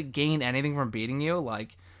H really gain anything from beating you?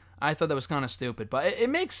 Like, I thought that was kind of stupid. But it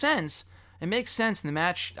makes sense. It makes sense. And the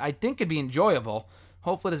match, I think, could be enjoyable.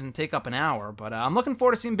 Hopefully it doesn't take up an hour, but I'm looking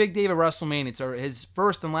forward to seeing Big Dave at WrestleMania. It's his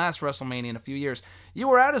first and last WrestleMania in a few years. You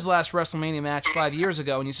were at his last WrestleMania match 5 years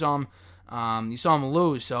ago, and you saw him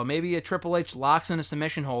lose. So maybe a Triple H locks in a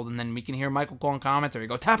submission hold, and then we can hear Michael Cole in commentary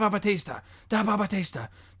go, "Tap out Batista, tap out Batista,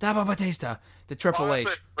 tap out Batista." The Triple H.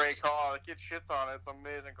 Great call. The kid shits on it. It's an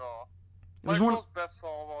amazing call. It was Michael's best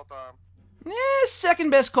call of all time. Second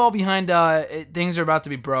best call behind things are about to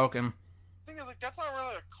be broken. The thing is, like, that's not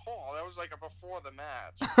really a call. That was like a before the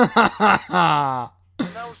match.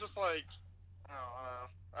 And that was just like,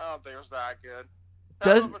 I don't think it was that good.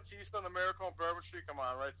 Batista and the Miracle on Bourbon Street, come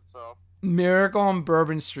on, writes itself. Miracle on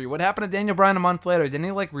Bourbon Street. What happened to Daniel Bryan a month later? Didn't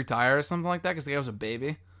he, like, retire or something like that because the guy was a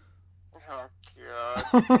baby? Oh,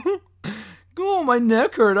 God. Oh, my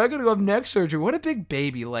neck hurt. I gotta go have neck surgery. What a big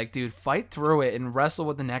baby. Like, dude, fight through it and wrestle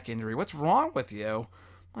with the neck injury. What's wrong with you?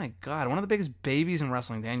 My God, one of the biggest babies in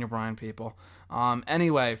wrestling, Daniel Bryan, people.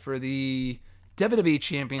 Anyway, for the WWE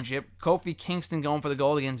Championship, Kofi Kingston going for the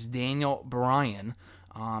gold against Daniel Bryan.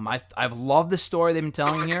 I've loved the story they've been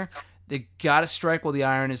telling here. They gotta strike while the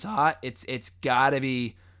iron is hot. It's gotta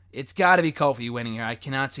be Kofi winning here. I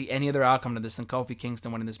cannot see any other outcome to this than Kofi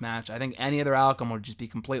Kingston winning this match. I think any other outcome would just be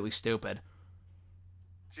completely stupid.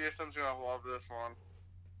 GSM's gonna love this one.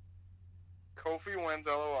 Kofi wins,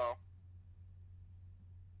 LOL.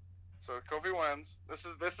 So Kofi wins. This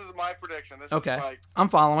is my prediction. This okay. is like I'm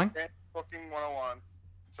following. Booking 101.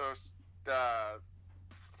 So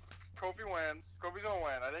Kofi wins. Kofi's gonna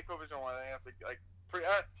win. I think Kofi's gonna win. I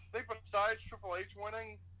think besides Triple H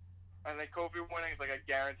winning, I think Kofi winning is like a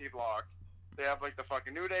guaranteed lock. They have like the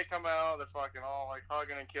fucking New Day come out. They're fucking all like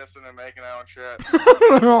hugging and kissing and making out and shit.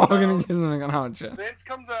 They're all hugging and kissing and making out and shit. Vince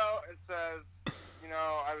comes out and says,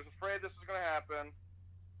 I was afraid this was gonna happen.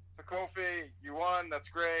 So Kofi, you won. That's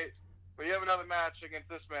great. But you have another match against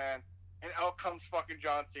this man, and out comes fucking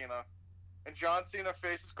John Cena. And John Cena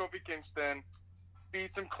faces Kofi Kingston,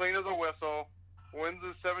 beats him clean as a whistle, wins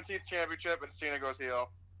his 17th championship, and Cena goes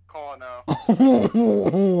heel. Call it now.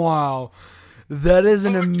 Wow. That is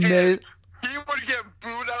an amazing... He would get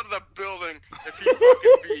booed out of the building if he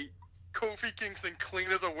fucking beat Kofi Kingston clean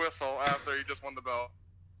as a whistle after he just won the belt.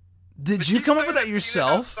 Did you come up with that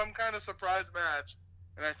yourself? Some kind of surprise match,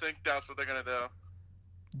 and I think that's what they're going to do.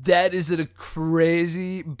 That is a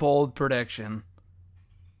crazy, bold prediction.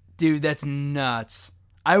 Dude, that's nuts.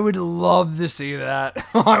 I would love to see that.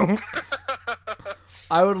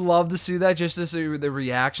 I would love to see that, just to see the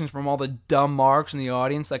reactions from all the dumb marks in the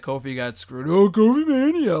audience that Kofi got screwed. Oh, Kofi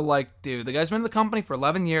Mania. Like, dude, the guy's been in the company for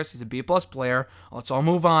 11 years. He's a B-plus player. Let's all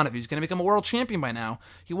move on. If he's going to become a world champion by now,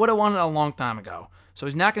 he would have won it a long time ago. So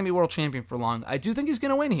he's not going to be world champion for long. I do think he's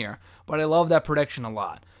going to win here, but I love that prediction a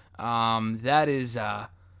lot. That is...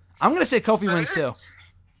 I'm going to say Kofi wins, too.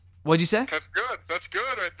 What'd you say? That's good. That's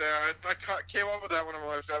good right there. I came up with that when I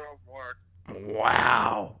was at work.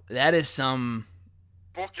 Wow. That is some...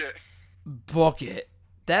 Book it.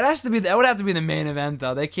 That would have to be the main event,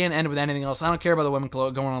 though. They can't end with anything else. I don't care about the women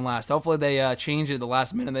going on last. Hopefully they change it at the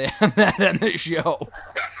last minute they have that end the show.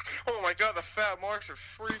 Oh my God, the fat marks are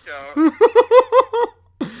freak out.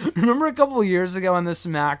 Remember a couple of years ago when the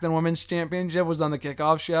SmackDown Women's Championship was on the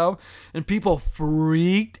kickoff show, and people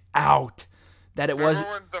freaked out that it was.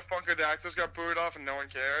 Remember when the Funkadactyls got booed off and no one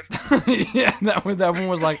cared? Yeah,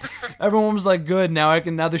 everyone was like, good. Now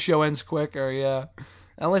the show ends quicker. Yeah,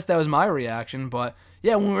 at least that was my reaction. But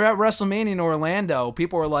yeah, when we were at WrestleMania in Orlando,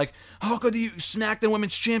 people were like, "How could the SmackDown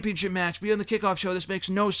Women's Championship match be on the kickoff show? This makes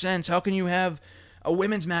no sense. How can you have a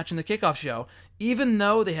women's match in the kickoff show?" Even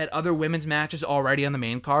though they had other women's matches already on the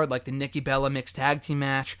main card, like the Nikki Bella mixed tag team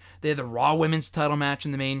match, they had the Raw women's title match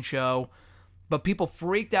in the main show, but people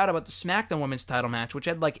freaked out about the SmackDown women's title match, which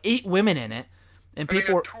had like 8 women in it, And they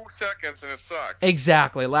people got were 2 seconds and it sucked.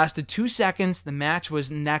 exactly. It lasted 2 seconds. The match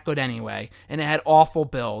was not good anyway, and it had awful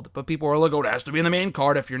build. But people were like, "Oh, it has to be in the main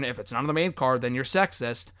card. If it's not on the main card, then you're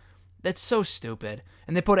sexist." That's so stupid.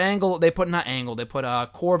 And they put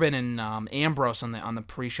Corbin and Ambrose on the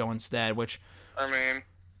pre-show instead, which I mean,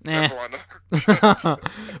 eh. everyone.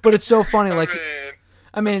 But it's so funny. Like,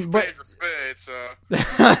 but spade's a spade, so.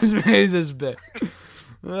 Spade's a spade.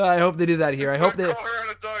 I hope they do that here. I hope they. Call her on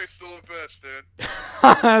a dice, still a bitch,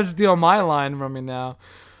 dude. Steal my line from me now.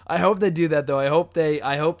 I hope they do that though. I hope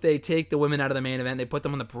they take the women out of the main event. They put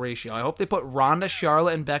them on the pre-show. I hope they put Ronda,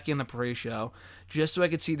 Charlotte, and Becky on the pre-show, just so I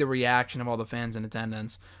could see the reaction of all the fans in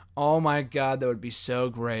attendance. Oh my God, that would be so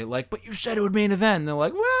great. Like, but you said it would main event. And they're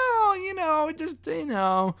like, well,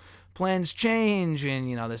 plans change,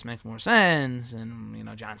 and this makes more sense,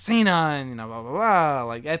 and John Cena, and blah blah blah.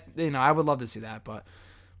 Like, I would love to see that, but.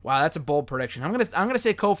 Wow, that's a bold prediction. I'm gonna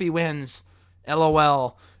say Kofi wins,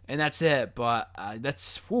 LOL, and that's it. But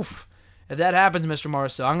that's woof. If that happens, Mr.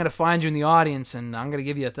 Marceau, I'm gonna find you in the audience and I'm gonna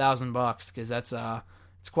give you $1,000 because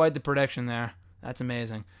it's quite the prediction there. That's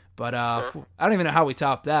amazing. But I don't even know how we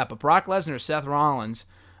topped that. But Brock Lesnar, Seth Rollins,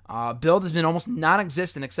 build has been almost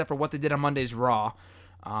non-existent except for what they did on Monday's Raw.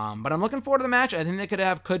 But I'm looking forward to the match. I think they could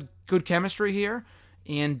have good chemistry here,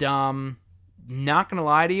 and not gonna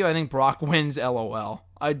lie to you, I think Brock wins, LOL.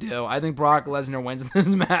 I do. I think Brock Lesnar wins this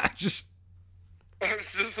match. I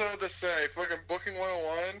was just about to say, fucking Booking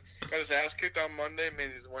 101 got his ass kicked on Monday,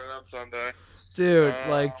 means he's winning on Sunday. Dude,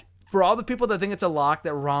 for all the people that think it's a lock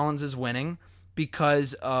that Rollins is winning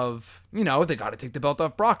because of, they got to take the belt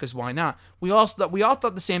off Brock, because why not? We all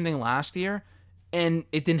thought the same thing last year, and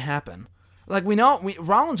it didn't happen. Like,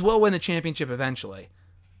 Rollins will win the championship eventually,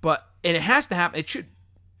 and it has to happen. It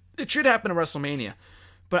should happen at WrestleMania.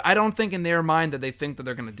 But I don't think in their mind that they think that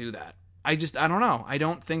they're going to do that. I don't know. I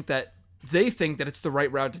don't think that they think that it's the right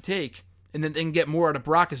route to take, and then they can get more out of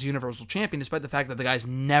Brock as Universal Champion, despite the fact that the guy's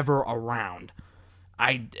never around.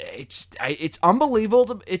 It's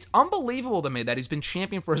unbelievable. It's unbelievable to me that he's been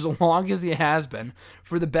champion for as long as he has been,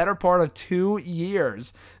 for the better part of 2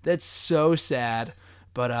 years. That's so sad.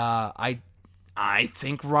 But I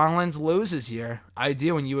think Rollins loses here. I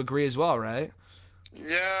do, and you agree as well, right?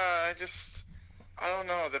 Yeah, I don't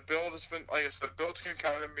know. The build has been, like I said, the build's been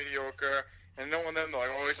kind of mediocre, and knowing them,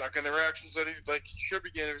 they're like, he's not getting the reactions that he should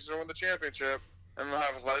be getting if he's going to win the championship. And we'll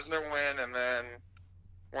have Lesnar win, and then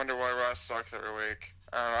wonder why Ross sucks every week.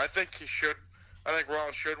 I think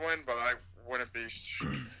Rollins should win, but I would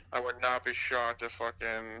not be shocked if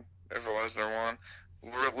Lesnar won.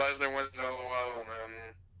 Lesnar wins, LOL, and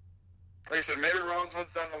then, like I said, maybe Rollins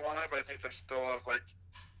wins down the line, but I think they still have,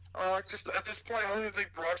 just at this point, I don't even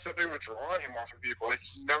think Brock's that big of a draw anymore from people.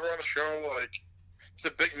 He's never on the show. He's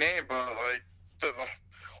a big name, but the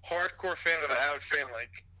hardcore fan of the average fan,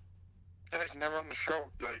 he's never on the show.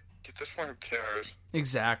 At this point, who cares?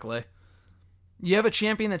 Exactly. You have a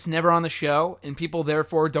champion that's never on the show, and people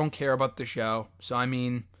therefore don't care about the show. So I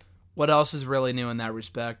mean, what else is really new in that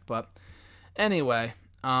respect? But anyway.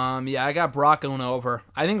 I got Brock going over.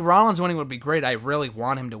 I think Rollins winning would be great. I really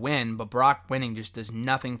want him to win, but Brock winning just does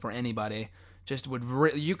nothing for anybody.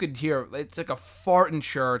 You could hear, it's like a fart in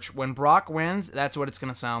church. When Brock wins, that's what it's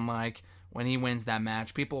going to sound like when he wins that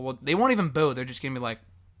match. They won't even boo. They're just going to be like,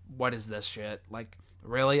 what is this shit? Like,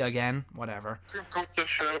 really? Again? Whatever. Who booked this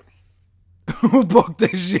shit? Who booked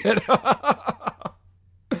this shit?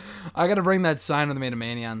 I gotta bring that sign of the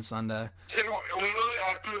Mania on Sunday. Literally,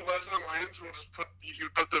 after Lesnar wins, we'll just put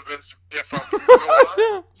the Vince gif up.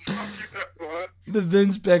 The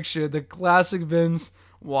Vince picture, the classic Vince.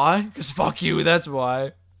 Why? Because fuck you, that's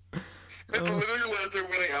why. It's literally Lesnar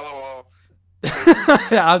winning, LOL.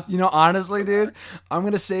 Yeah, honestly, dude, I'm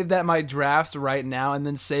gonna save that in my drafts right now and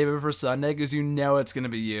then save it for Sunday because it's gonna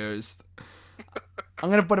be used. I'm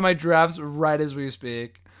gonna put in my drafts right as we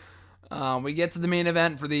speak. We get to the main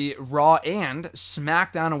event for the Raw and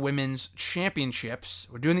SmackDown Women's Championships.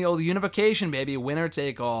 We're doing the old unification, baby, winner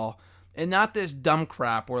take all. And not this dumb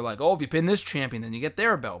crap where if you pin this champion, then you get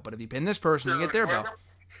their belt. But if you pin this person, you get their belt.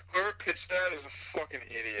 Whoever pitched that is a fucking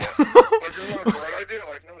idiot. You're not a bright idea.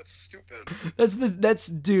 No, it's stupid. That's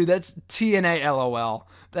TNA LOL.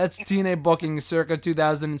 That's TNA booking circa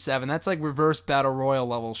 2007. That's like reverse battle royal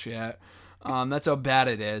level shit. That's how bad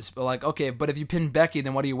it is. But but if you pin Becky,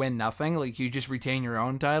 then what do you win? Nothing? You just retain your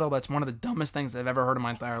own title? That's one of the dumbest things I've ever heard in my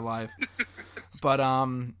entire life. But,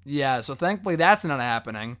 so thankfully that's not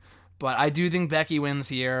happening. But I do think Becky wins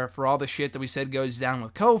here for all the shit that we said goes down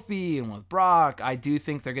with Kofi and with Brock. I do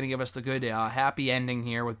think they're going to give us the good, happy ending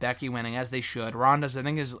here with Becky winning, as they should. Ronda's, I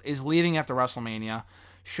think, is leaving after WrestleMania.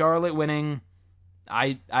 Charlotte winning,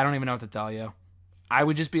 I don't even know what to tell you. I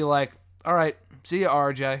would just be like, all right, see you,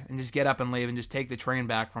 RJ, and just get up and leave and just take the train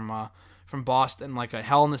back from Boston, like a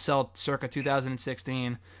Hell in a Cell circa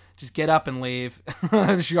 2016. Just get up and leave.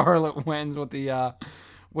 Charlotte wins with the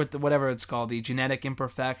whatever it's called, the genetic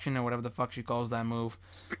imperfection or whatever the fuck she calls that move.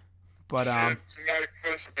 But the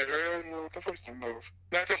first move.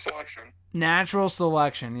 Natural selection. Natural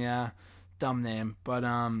selection, yeah. Dumb name. But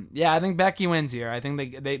yeah, I think Becky wins here. I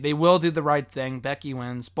think they will do the right thing. Becky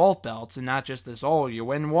wins both belts, and not just this, oh, you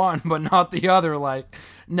win one, but not the other. Like,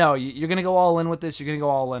 no, you're going to go all in with this. You're going to go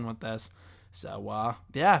all in with this. So,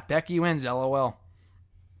 yeah, Becky wins, LOL.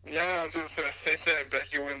 Yeah, I was just going to say that.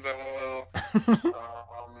 Becky wins, LOL.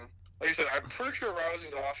 Like I said, I'm pretty sure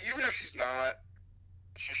Rousey's off. Even if she's not,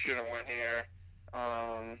 she shouldn't win here.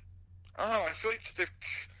 I don't know. I feel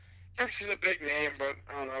like she's a big name, but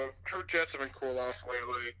I don't know. Her Jets have been cool off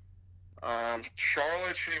lately.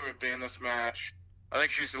 Charlotte shouldn't even be in this match. I think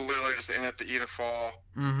she's literally just in it to eat a fall.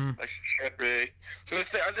 Mm-hmm. Like she should be. So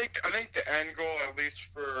I think the end goal, at least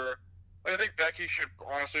for, I think Becky should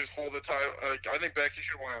honestly just hold the title. Like, I think Becky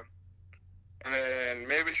should win, and then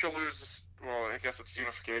maybe she'll lose. Well, I guess it's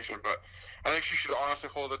unification, but I think she should honestly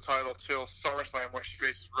hold the title till SummerSlam when she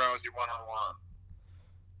faces Rousey one-on-one.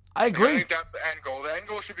 I agree. I think that's the end goal. The end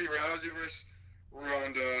goal should be Rousey versus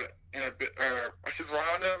Ronda in a bit, or I said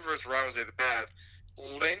Ronda versus Rousey, the bad.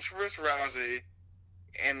 Lynch versus Rousey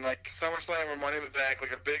in like SummerSlam or Money in the Bank,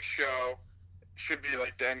 like a big show, should be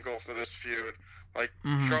like the end goal for this feud. Like,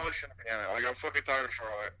 Charlotte shouldn't be in it. Like, I'm fucking tired of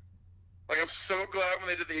Charlotte. Like, I'm so glad when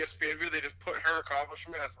they did the ESPN video, they just put her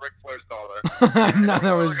accomplishment as Ric Flair's daughter. No,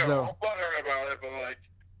 that was so. I'm butthurt about it, but like,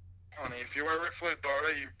 honey, if you were Ric Flair's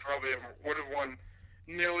daughter, you probably would have won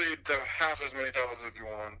nearly half as many titles as you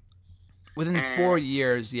won. Within 4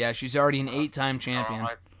 years, yeah, she's already an 8-time champion.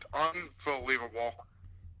 Unbelievable.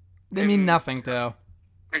 They mean nothing, though.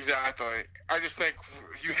 Exactly. I just think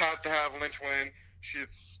you have to have Lynch win.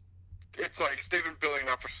 It's like they've been building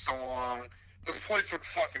up for so long. The place would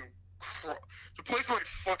fucking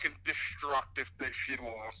destruct if she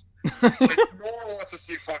lost. Like, no one wants to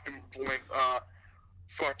see fucking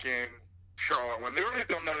Charlotte win. They already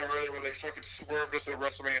done that already when they fucking swerved us at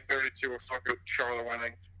WrestleMania 32 with fucking Charlotte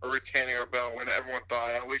winning or retaining her belt when everyone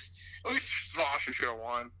thought at least Sasha should have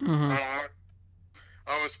won. Mm-hmm.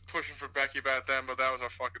 I was pushing for Becky back then, but that was a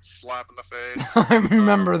fucking slap in the face. I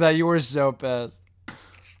remember that. You were so pissed.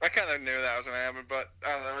 I kind of knew that was going to happen, but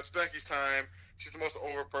I don't know. It's Becky's time. She's the most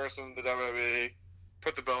over person in the WWE.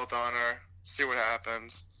 Put the belt on her. See what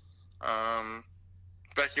happens.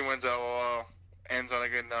 Becky wins LOL. Ends on a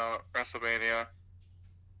good note. WrestleMania.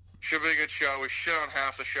 Should be a good show. We shit on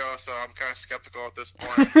half the show, so I'm kind of skeptical at this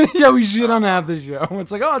point. Yeah, we shit on half the show.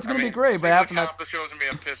 It's like, oh, it's going to be great. But half the show's going to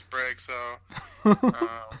be a piss break, so...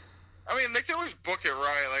 I mean, they can always book it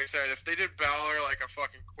right. Like I said, if they did Balor, like, a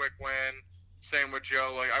fucking quick win, same with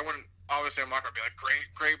Joe, like, I wouldn't... Obviously, I'm not going to be like,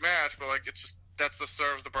 great match, but, like, it's just... That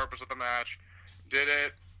serves the purpose of the match. Did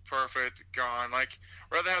it. Perfect. Gone. Like,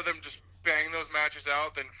 rather have them just bang those matches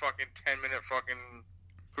out than fucking 10-minute fucking...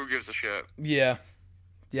 Who gives a shit? Yeah.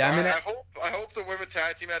 Yeah, I mean... I hope the women's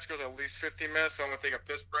tag team match goes at least 15 minutes, so I'm going to take a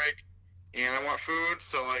piss break. And I want food,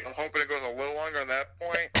 so, like, I'm hoping it goes a little longer than that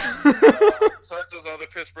point. Besides those other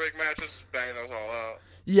piss break matches, bang those all out.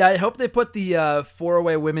 Yeah, I hope they put the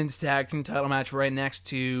 4-way women's tag team title match right next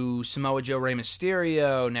to Samoa Joe, Rey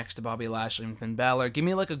Mysterio, next to Bobby Lashley and Finn Balor. Give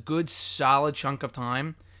me, like, a good solid chunk of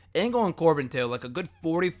time. Angle and Corbin, too, like a good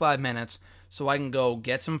 45 minutes, so I can go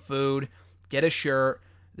get some food, get a shirt.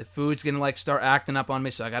 The food's going to, like, start acting up on me,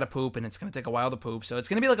 so I got to poop, and it's going to take a while to poop. So it's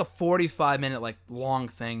going to be, like, a 45-minute, like, long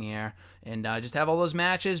thing here. And just have all those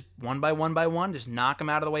matches, one by one, just knock them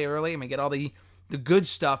out of the way early, and we get all the good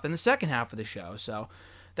stuff in the second half of the show. So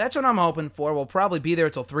that's what I'm hoping for. We'll probably be there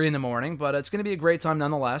till 3 in the morning, but it's going to be a great time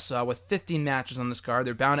nonetheless. With 15 matches on this card,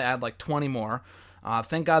 they're bound to add, like, 20 more.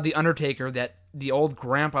 Thank God the Undertaker, that the old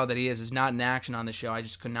grandpa that he is not in action on the show. I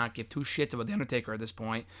just could not give two shits about the Undertaker at this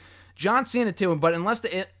point. John Cena too, but unless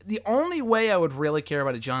the only way I would really care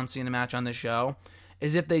about a John Cena match on this show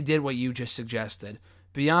is if they did what you just suggested.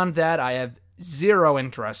 Beyond that, I have zero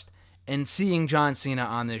interest in seeing John Cena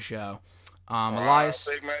on this show. Elias,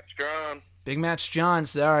 Big Match John. Big Match John,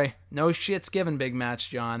 sorry. No shit's given, Big Match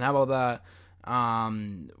John. How about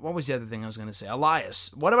that? What was the other thing I was going to say?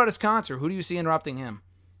 Elias. What about his concert? Who do you see interrupting him?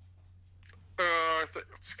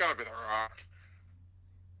 It's got to be The Rock.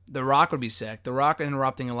 The Rock would be sick. The Rock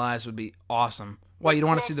interrupting Elias would be awesome. Why, you don't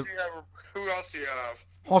want to see the... Who else do you have?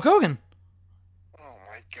 Hulk Hogan. Oh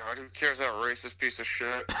my god, who cares that racist piece of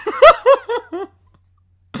shit?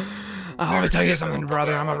 Let me tell you something,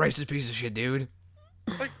 brother. I'm a racist piece of shit, dude.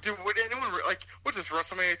 Like, dude, would anyone... Like, what's this,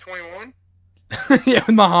 WrestleMania 21? Yeah,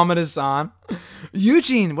 with Muhammad Hassan.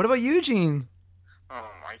 Eugene, what about Eugene? Oh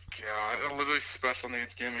my god, a literally special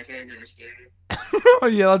needs game. I can't get started. Oh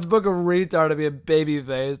yeah, let's book a retard to be a baby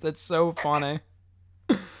face. That's so funny.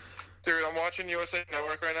 Dude, I'm watching USA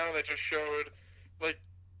Network right now. They just showed, like,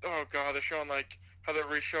 oh god, they're showing like how they're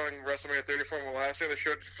re-showing WrestleMania 34 from last year. They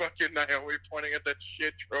showed fucking Naomi pointing at that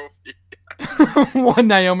shit trophy. One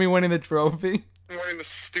Naomi winning the trophy. Winning the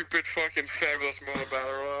stupid fucking Fabulous Moolah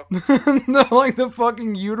Battle Royal. No, like the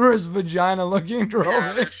fucking uterus vagina looking trophy.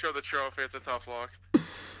 Yeah, they show the trophy. It's a tough look.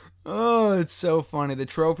 Oh, it's so funny. The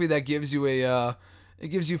trophy that gives you it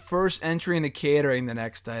gives you first entry into catering the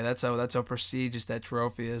next day. That's how prestigious that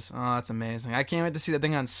trophy is. Oh, that's amazing. I can't wait to see that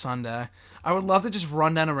thing on Sunday. I would love to just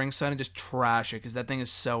run down to ringside and just trash it because that thing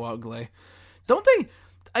is so ugly. Don't they?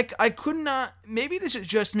 I could not. Maybe this is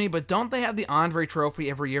just me, but don't they have the Andre Trophy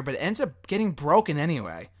every year? But it ends up getting broken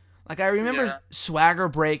anyway. Like I remember Swagger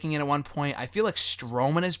breaking it at one point. I feel like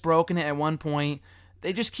Strowman has broken it at one point.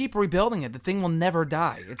 They just keep rebuilding it. The thing will never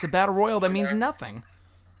die. It's a battle royal that means nothing.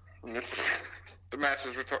 The match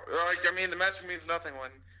is the match means nothing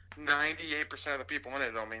when 98% of the people in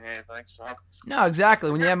it don't mean anything. So no,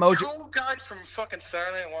 exactly. When you have Mojo, two guys from fucking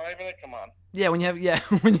Saturday Night Live in it, come on. Yeah, when you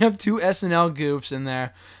have two SNL goofs in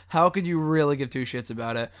there, how could you really give two shits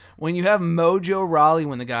about it? When you have Mojo Rawley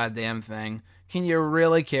win the goddamn thing, can you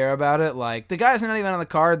really care about it? Like the guy's not even on the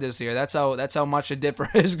card this year. That's how much it did for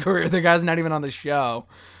his career. The guy's not even on the show.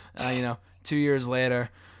 2 years later.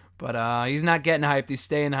 But he's not getting hyped. He's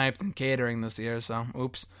staying hyped and catering this year, so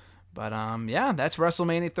oops. But yeah, that's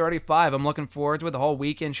WrestleMania 35. I'm looking forward to it. The whole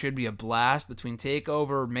weekend should be a blast between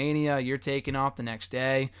TakeOver, Mania. You're taking off the next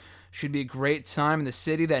day. Should be a great time in the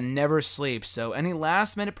city that never sleeps. So any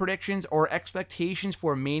last-minute predictions or expectations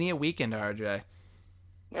for Mania weekend, RJ?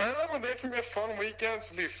 I don't know, it's going to be a fun weekend.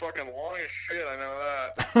 It's going to be fucking long as shit, I know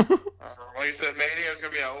that. Like you said, Mania is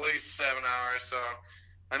going to be at least 7 hours, so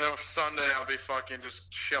I know Sunday I'll be fucking just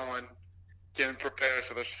chilling, getting prepared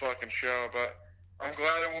for this fucking show, but I'm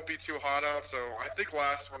glad it won't be too hot out. So I think when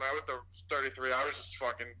I went to 33, I was just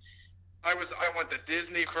fucking, I went to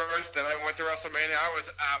Disney first, then I went to WrestleMania. I was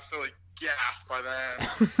absolutely gassed by then.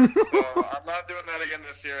 So I'm not doing that again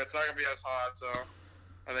this year. It's not going to be as hot, so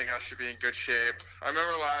I think I should be in good shape. I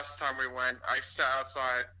remember last time we went, I sat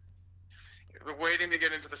outside waiting to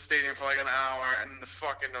get into the stadium for like an hour, and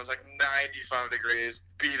it was like 95 degrees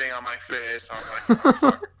beating on my face. I was like, I'm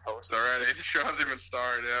fucking toast already. The show hasn't even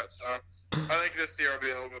started yet, so I think this year will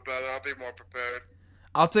be a little bit better. I'll be more prepared.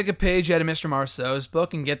 I'll take a page out of Mr. Marceau's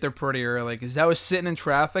book and get there pretty early, because I was sitting in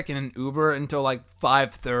traffic in an Uber until like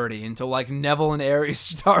 5:30, until like Neville and Aries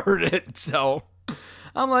started, so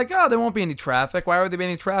I'm like, oh, there won't be any traffic. Why would there be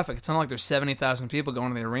any traffic? It's not like there's 70,000 people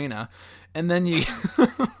going to the arena. And then you...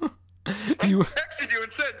 I texted you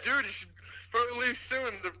and said, dude, you should probably leave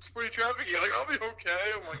soon. It's pretty traffic. You're like, I'll be okay.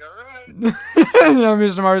 I'm like, all right. Yeah,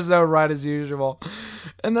 Mr. Marceau, right as usual.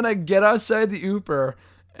 And then I get outside the Uber,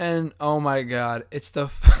 and oh my god, it's the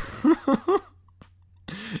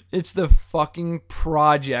fucking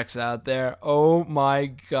projects out there. Oh my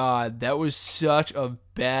god, that was such a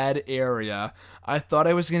bad area. I thought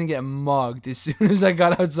I was going to get mugged as soon as I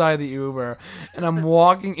got outside the Uber. And I'm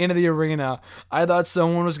walking into the arena. I thought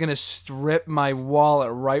someone was going to strip my wallet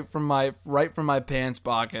right from my pants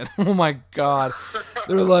pocket. Oh my god.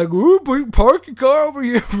 They're like, ooh, park your car over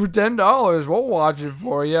here for $10. We'll watch it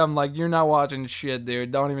for you. I'm like, you're not watching shit,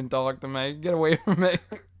 dude. Don't even talk to me. Get away from me.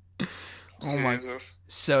 Oh my.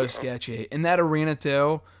 So sketchy. In that arena,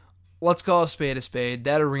 too, let's call a spade a spade.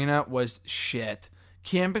 That arena was shit.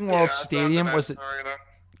 Camping World Stadium was a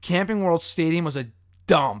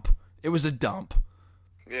dump. It was a dump.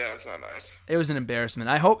 Yeah, it's not nice. It was an embarrassment.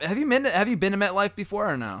 Have you been to MetLife before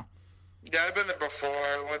or no? Yeah, I've been there before.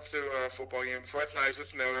 I went to a football game before. It's nice.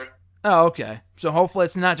 It's newer. Oh, okay. So hopefully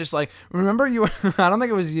it's not just like, remember you, I don't think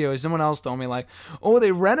it was you, someone else told me like, oh,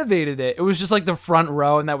 they renovated it. It was just like the front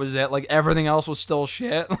row and that was it. Like everything else was still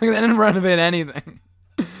shit. Like they didn't renovate anything.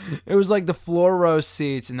 It was like the floor row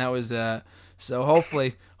seats and that was that. So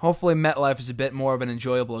hopefully MetLife is a bit more of an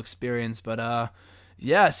enjoyable experience. But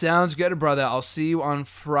yeah, sounds good, brother. I'll see you on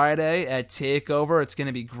Friday at TakeOver. It's going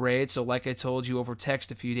to be great. So like I told you over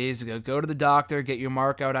text a few days ago, go to the doctor, get your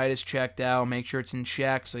markoutitis checked out, make sure it's in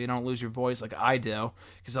check so you don't lose your voice like I do,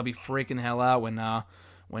 because I'll be freaking the hell out when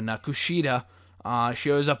Kushida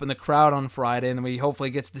shows up in the crowd on Friday, and then we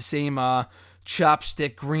hopefully gets the same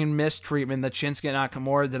chopstick green mist treatment that Shinsuke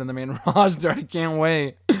Nakamura did on the main roster. I can't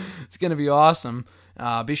wait. It's going to be awesome.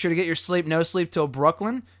 Be sure to get your sleep. No sleep till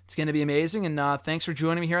Brooklyn. It's going to be amazing. And thanks for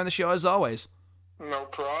joining me here on the show as always. No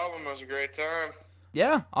problem. It was a great time.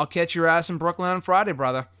 Yeah, I'll catch your ass in Brooklyn on Friday,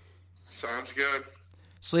 brother. Sounds good.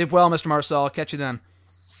 Sleep well, Mr. Marcel. I'll catch you then.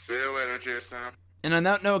 See you later, Jason. And on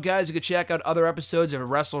that note, guys, you can check out other episodes of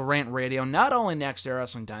Wrestle Rant Radio, not only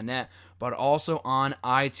nextairwrestling.net, but also on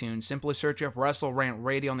iTunes. Simply search up Wrestle Rant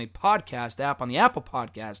Radio on the podcast app, on the Apple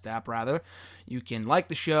Podcast app, rather. You can like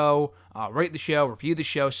the show, rate the show, review the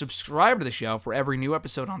show, subscribe to the show for every new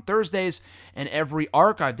episode on Thursdays, and every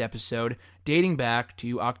archived episode dating back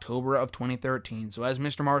to October of 2013. So as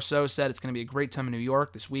Mr. Marceau said, it's going to be a great time in New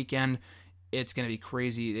York this weekend. It's going to be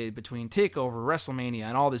crazy between TakeOver, WrestleMania,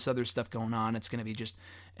 and all this other stuff going on. It's going to be just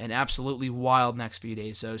an absolutely wild next few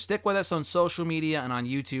days. So stick with us on social media and on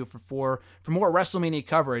YouTube for more WrestleMania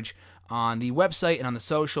coverage on the website and on the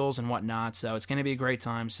socials and whatnot. So it's going to be a great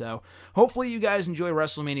time. So hopefully you guys enjoy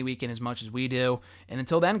WrestleMania weekend as much as we do. And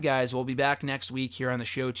until then, guys, we'll be back next week here on the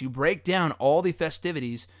show to break down all the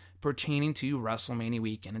festivities pertaining to WrestleMania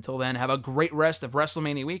weekend. Until then, have a great rest of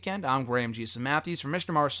WrestleMania weekend. I'm Graham Jason Matthews for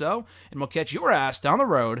Mr. Marceau, and we'll catch your ass down the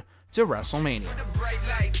road to WrestleMania.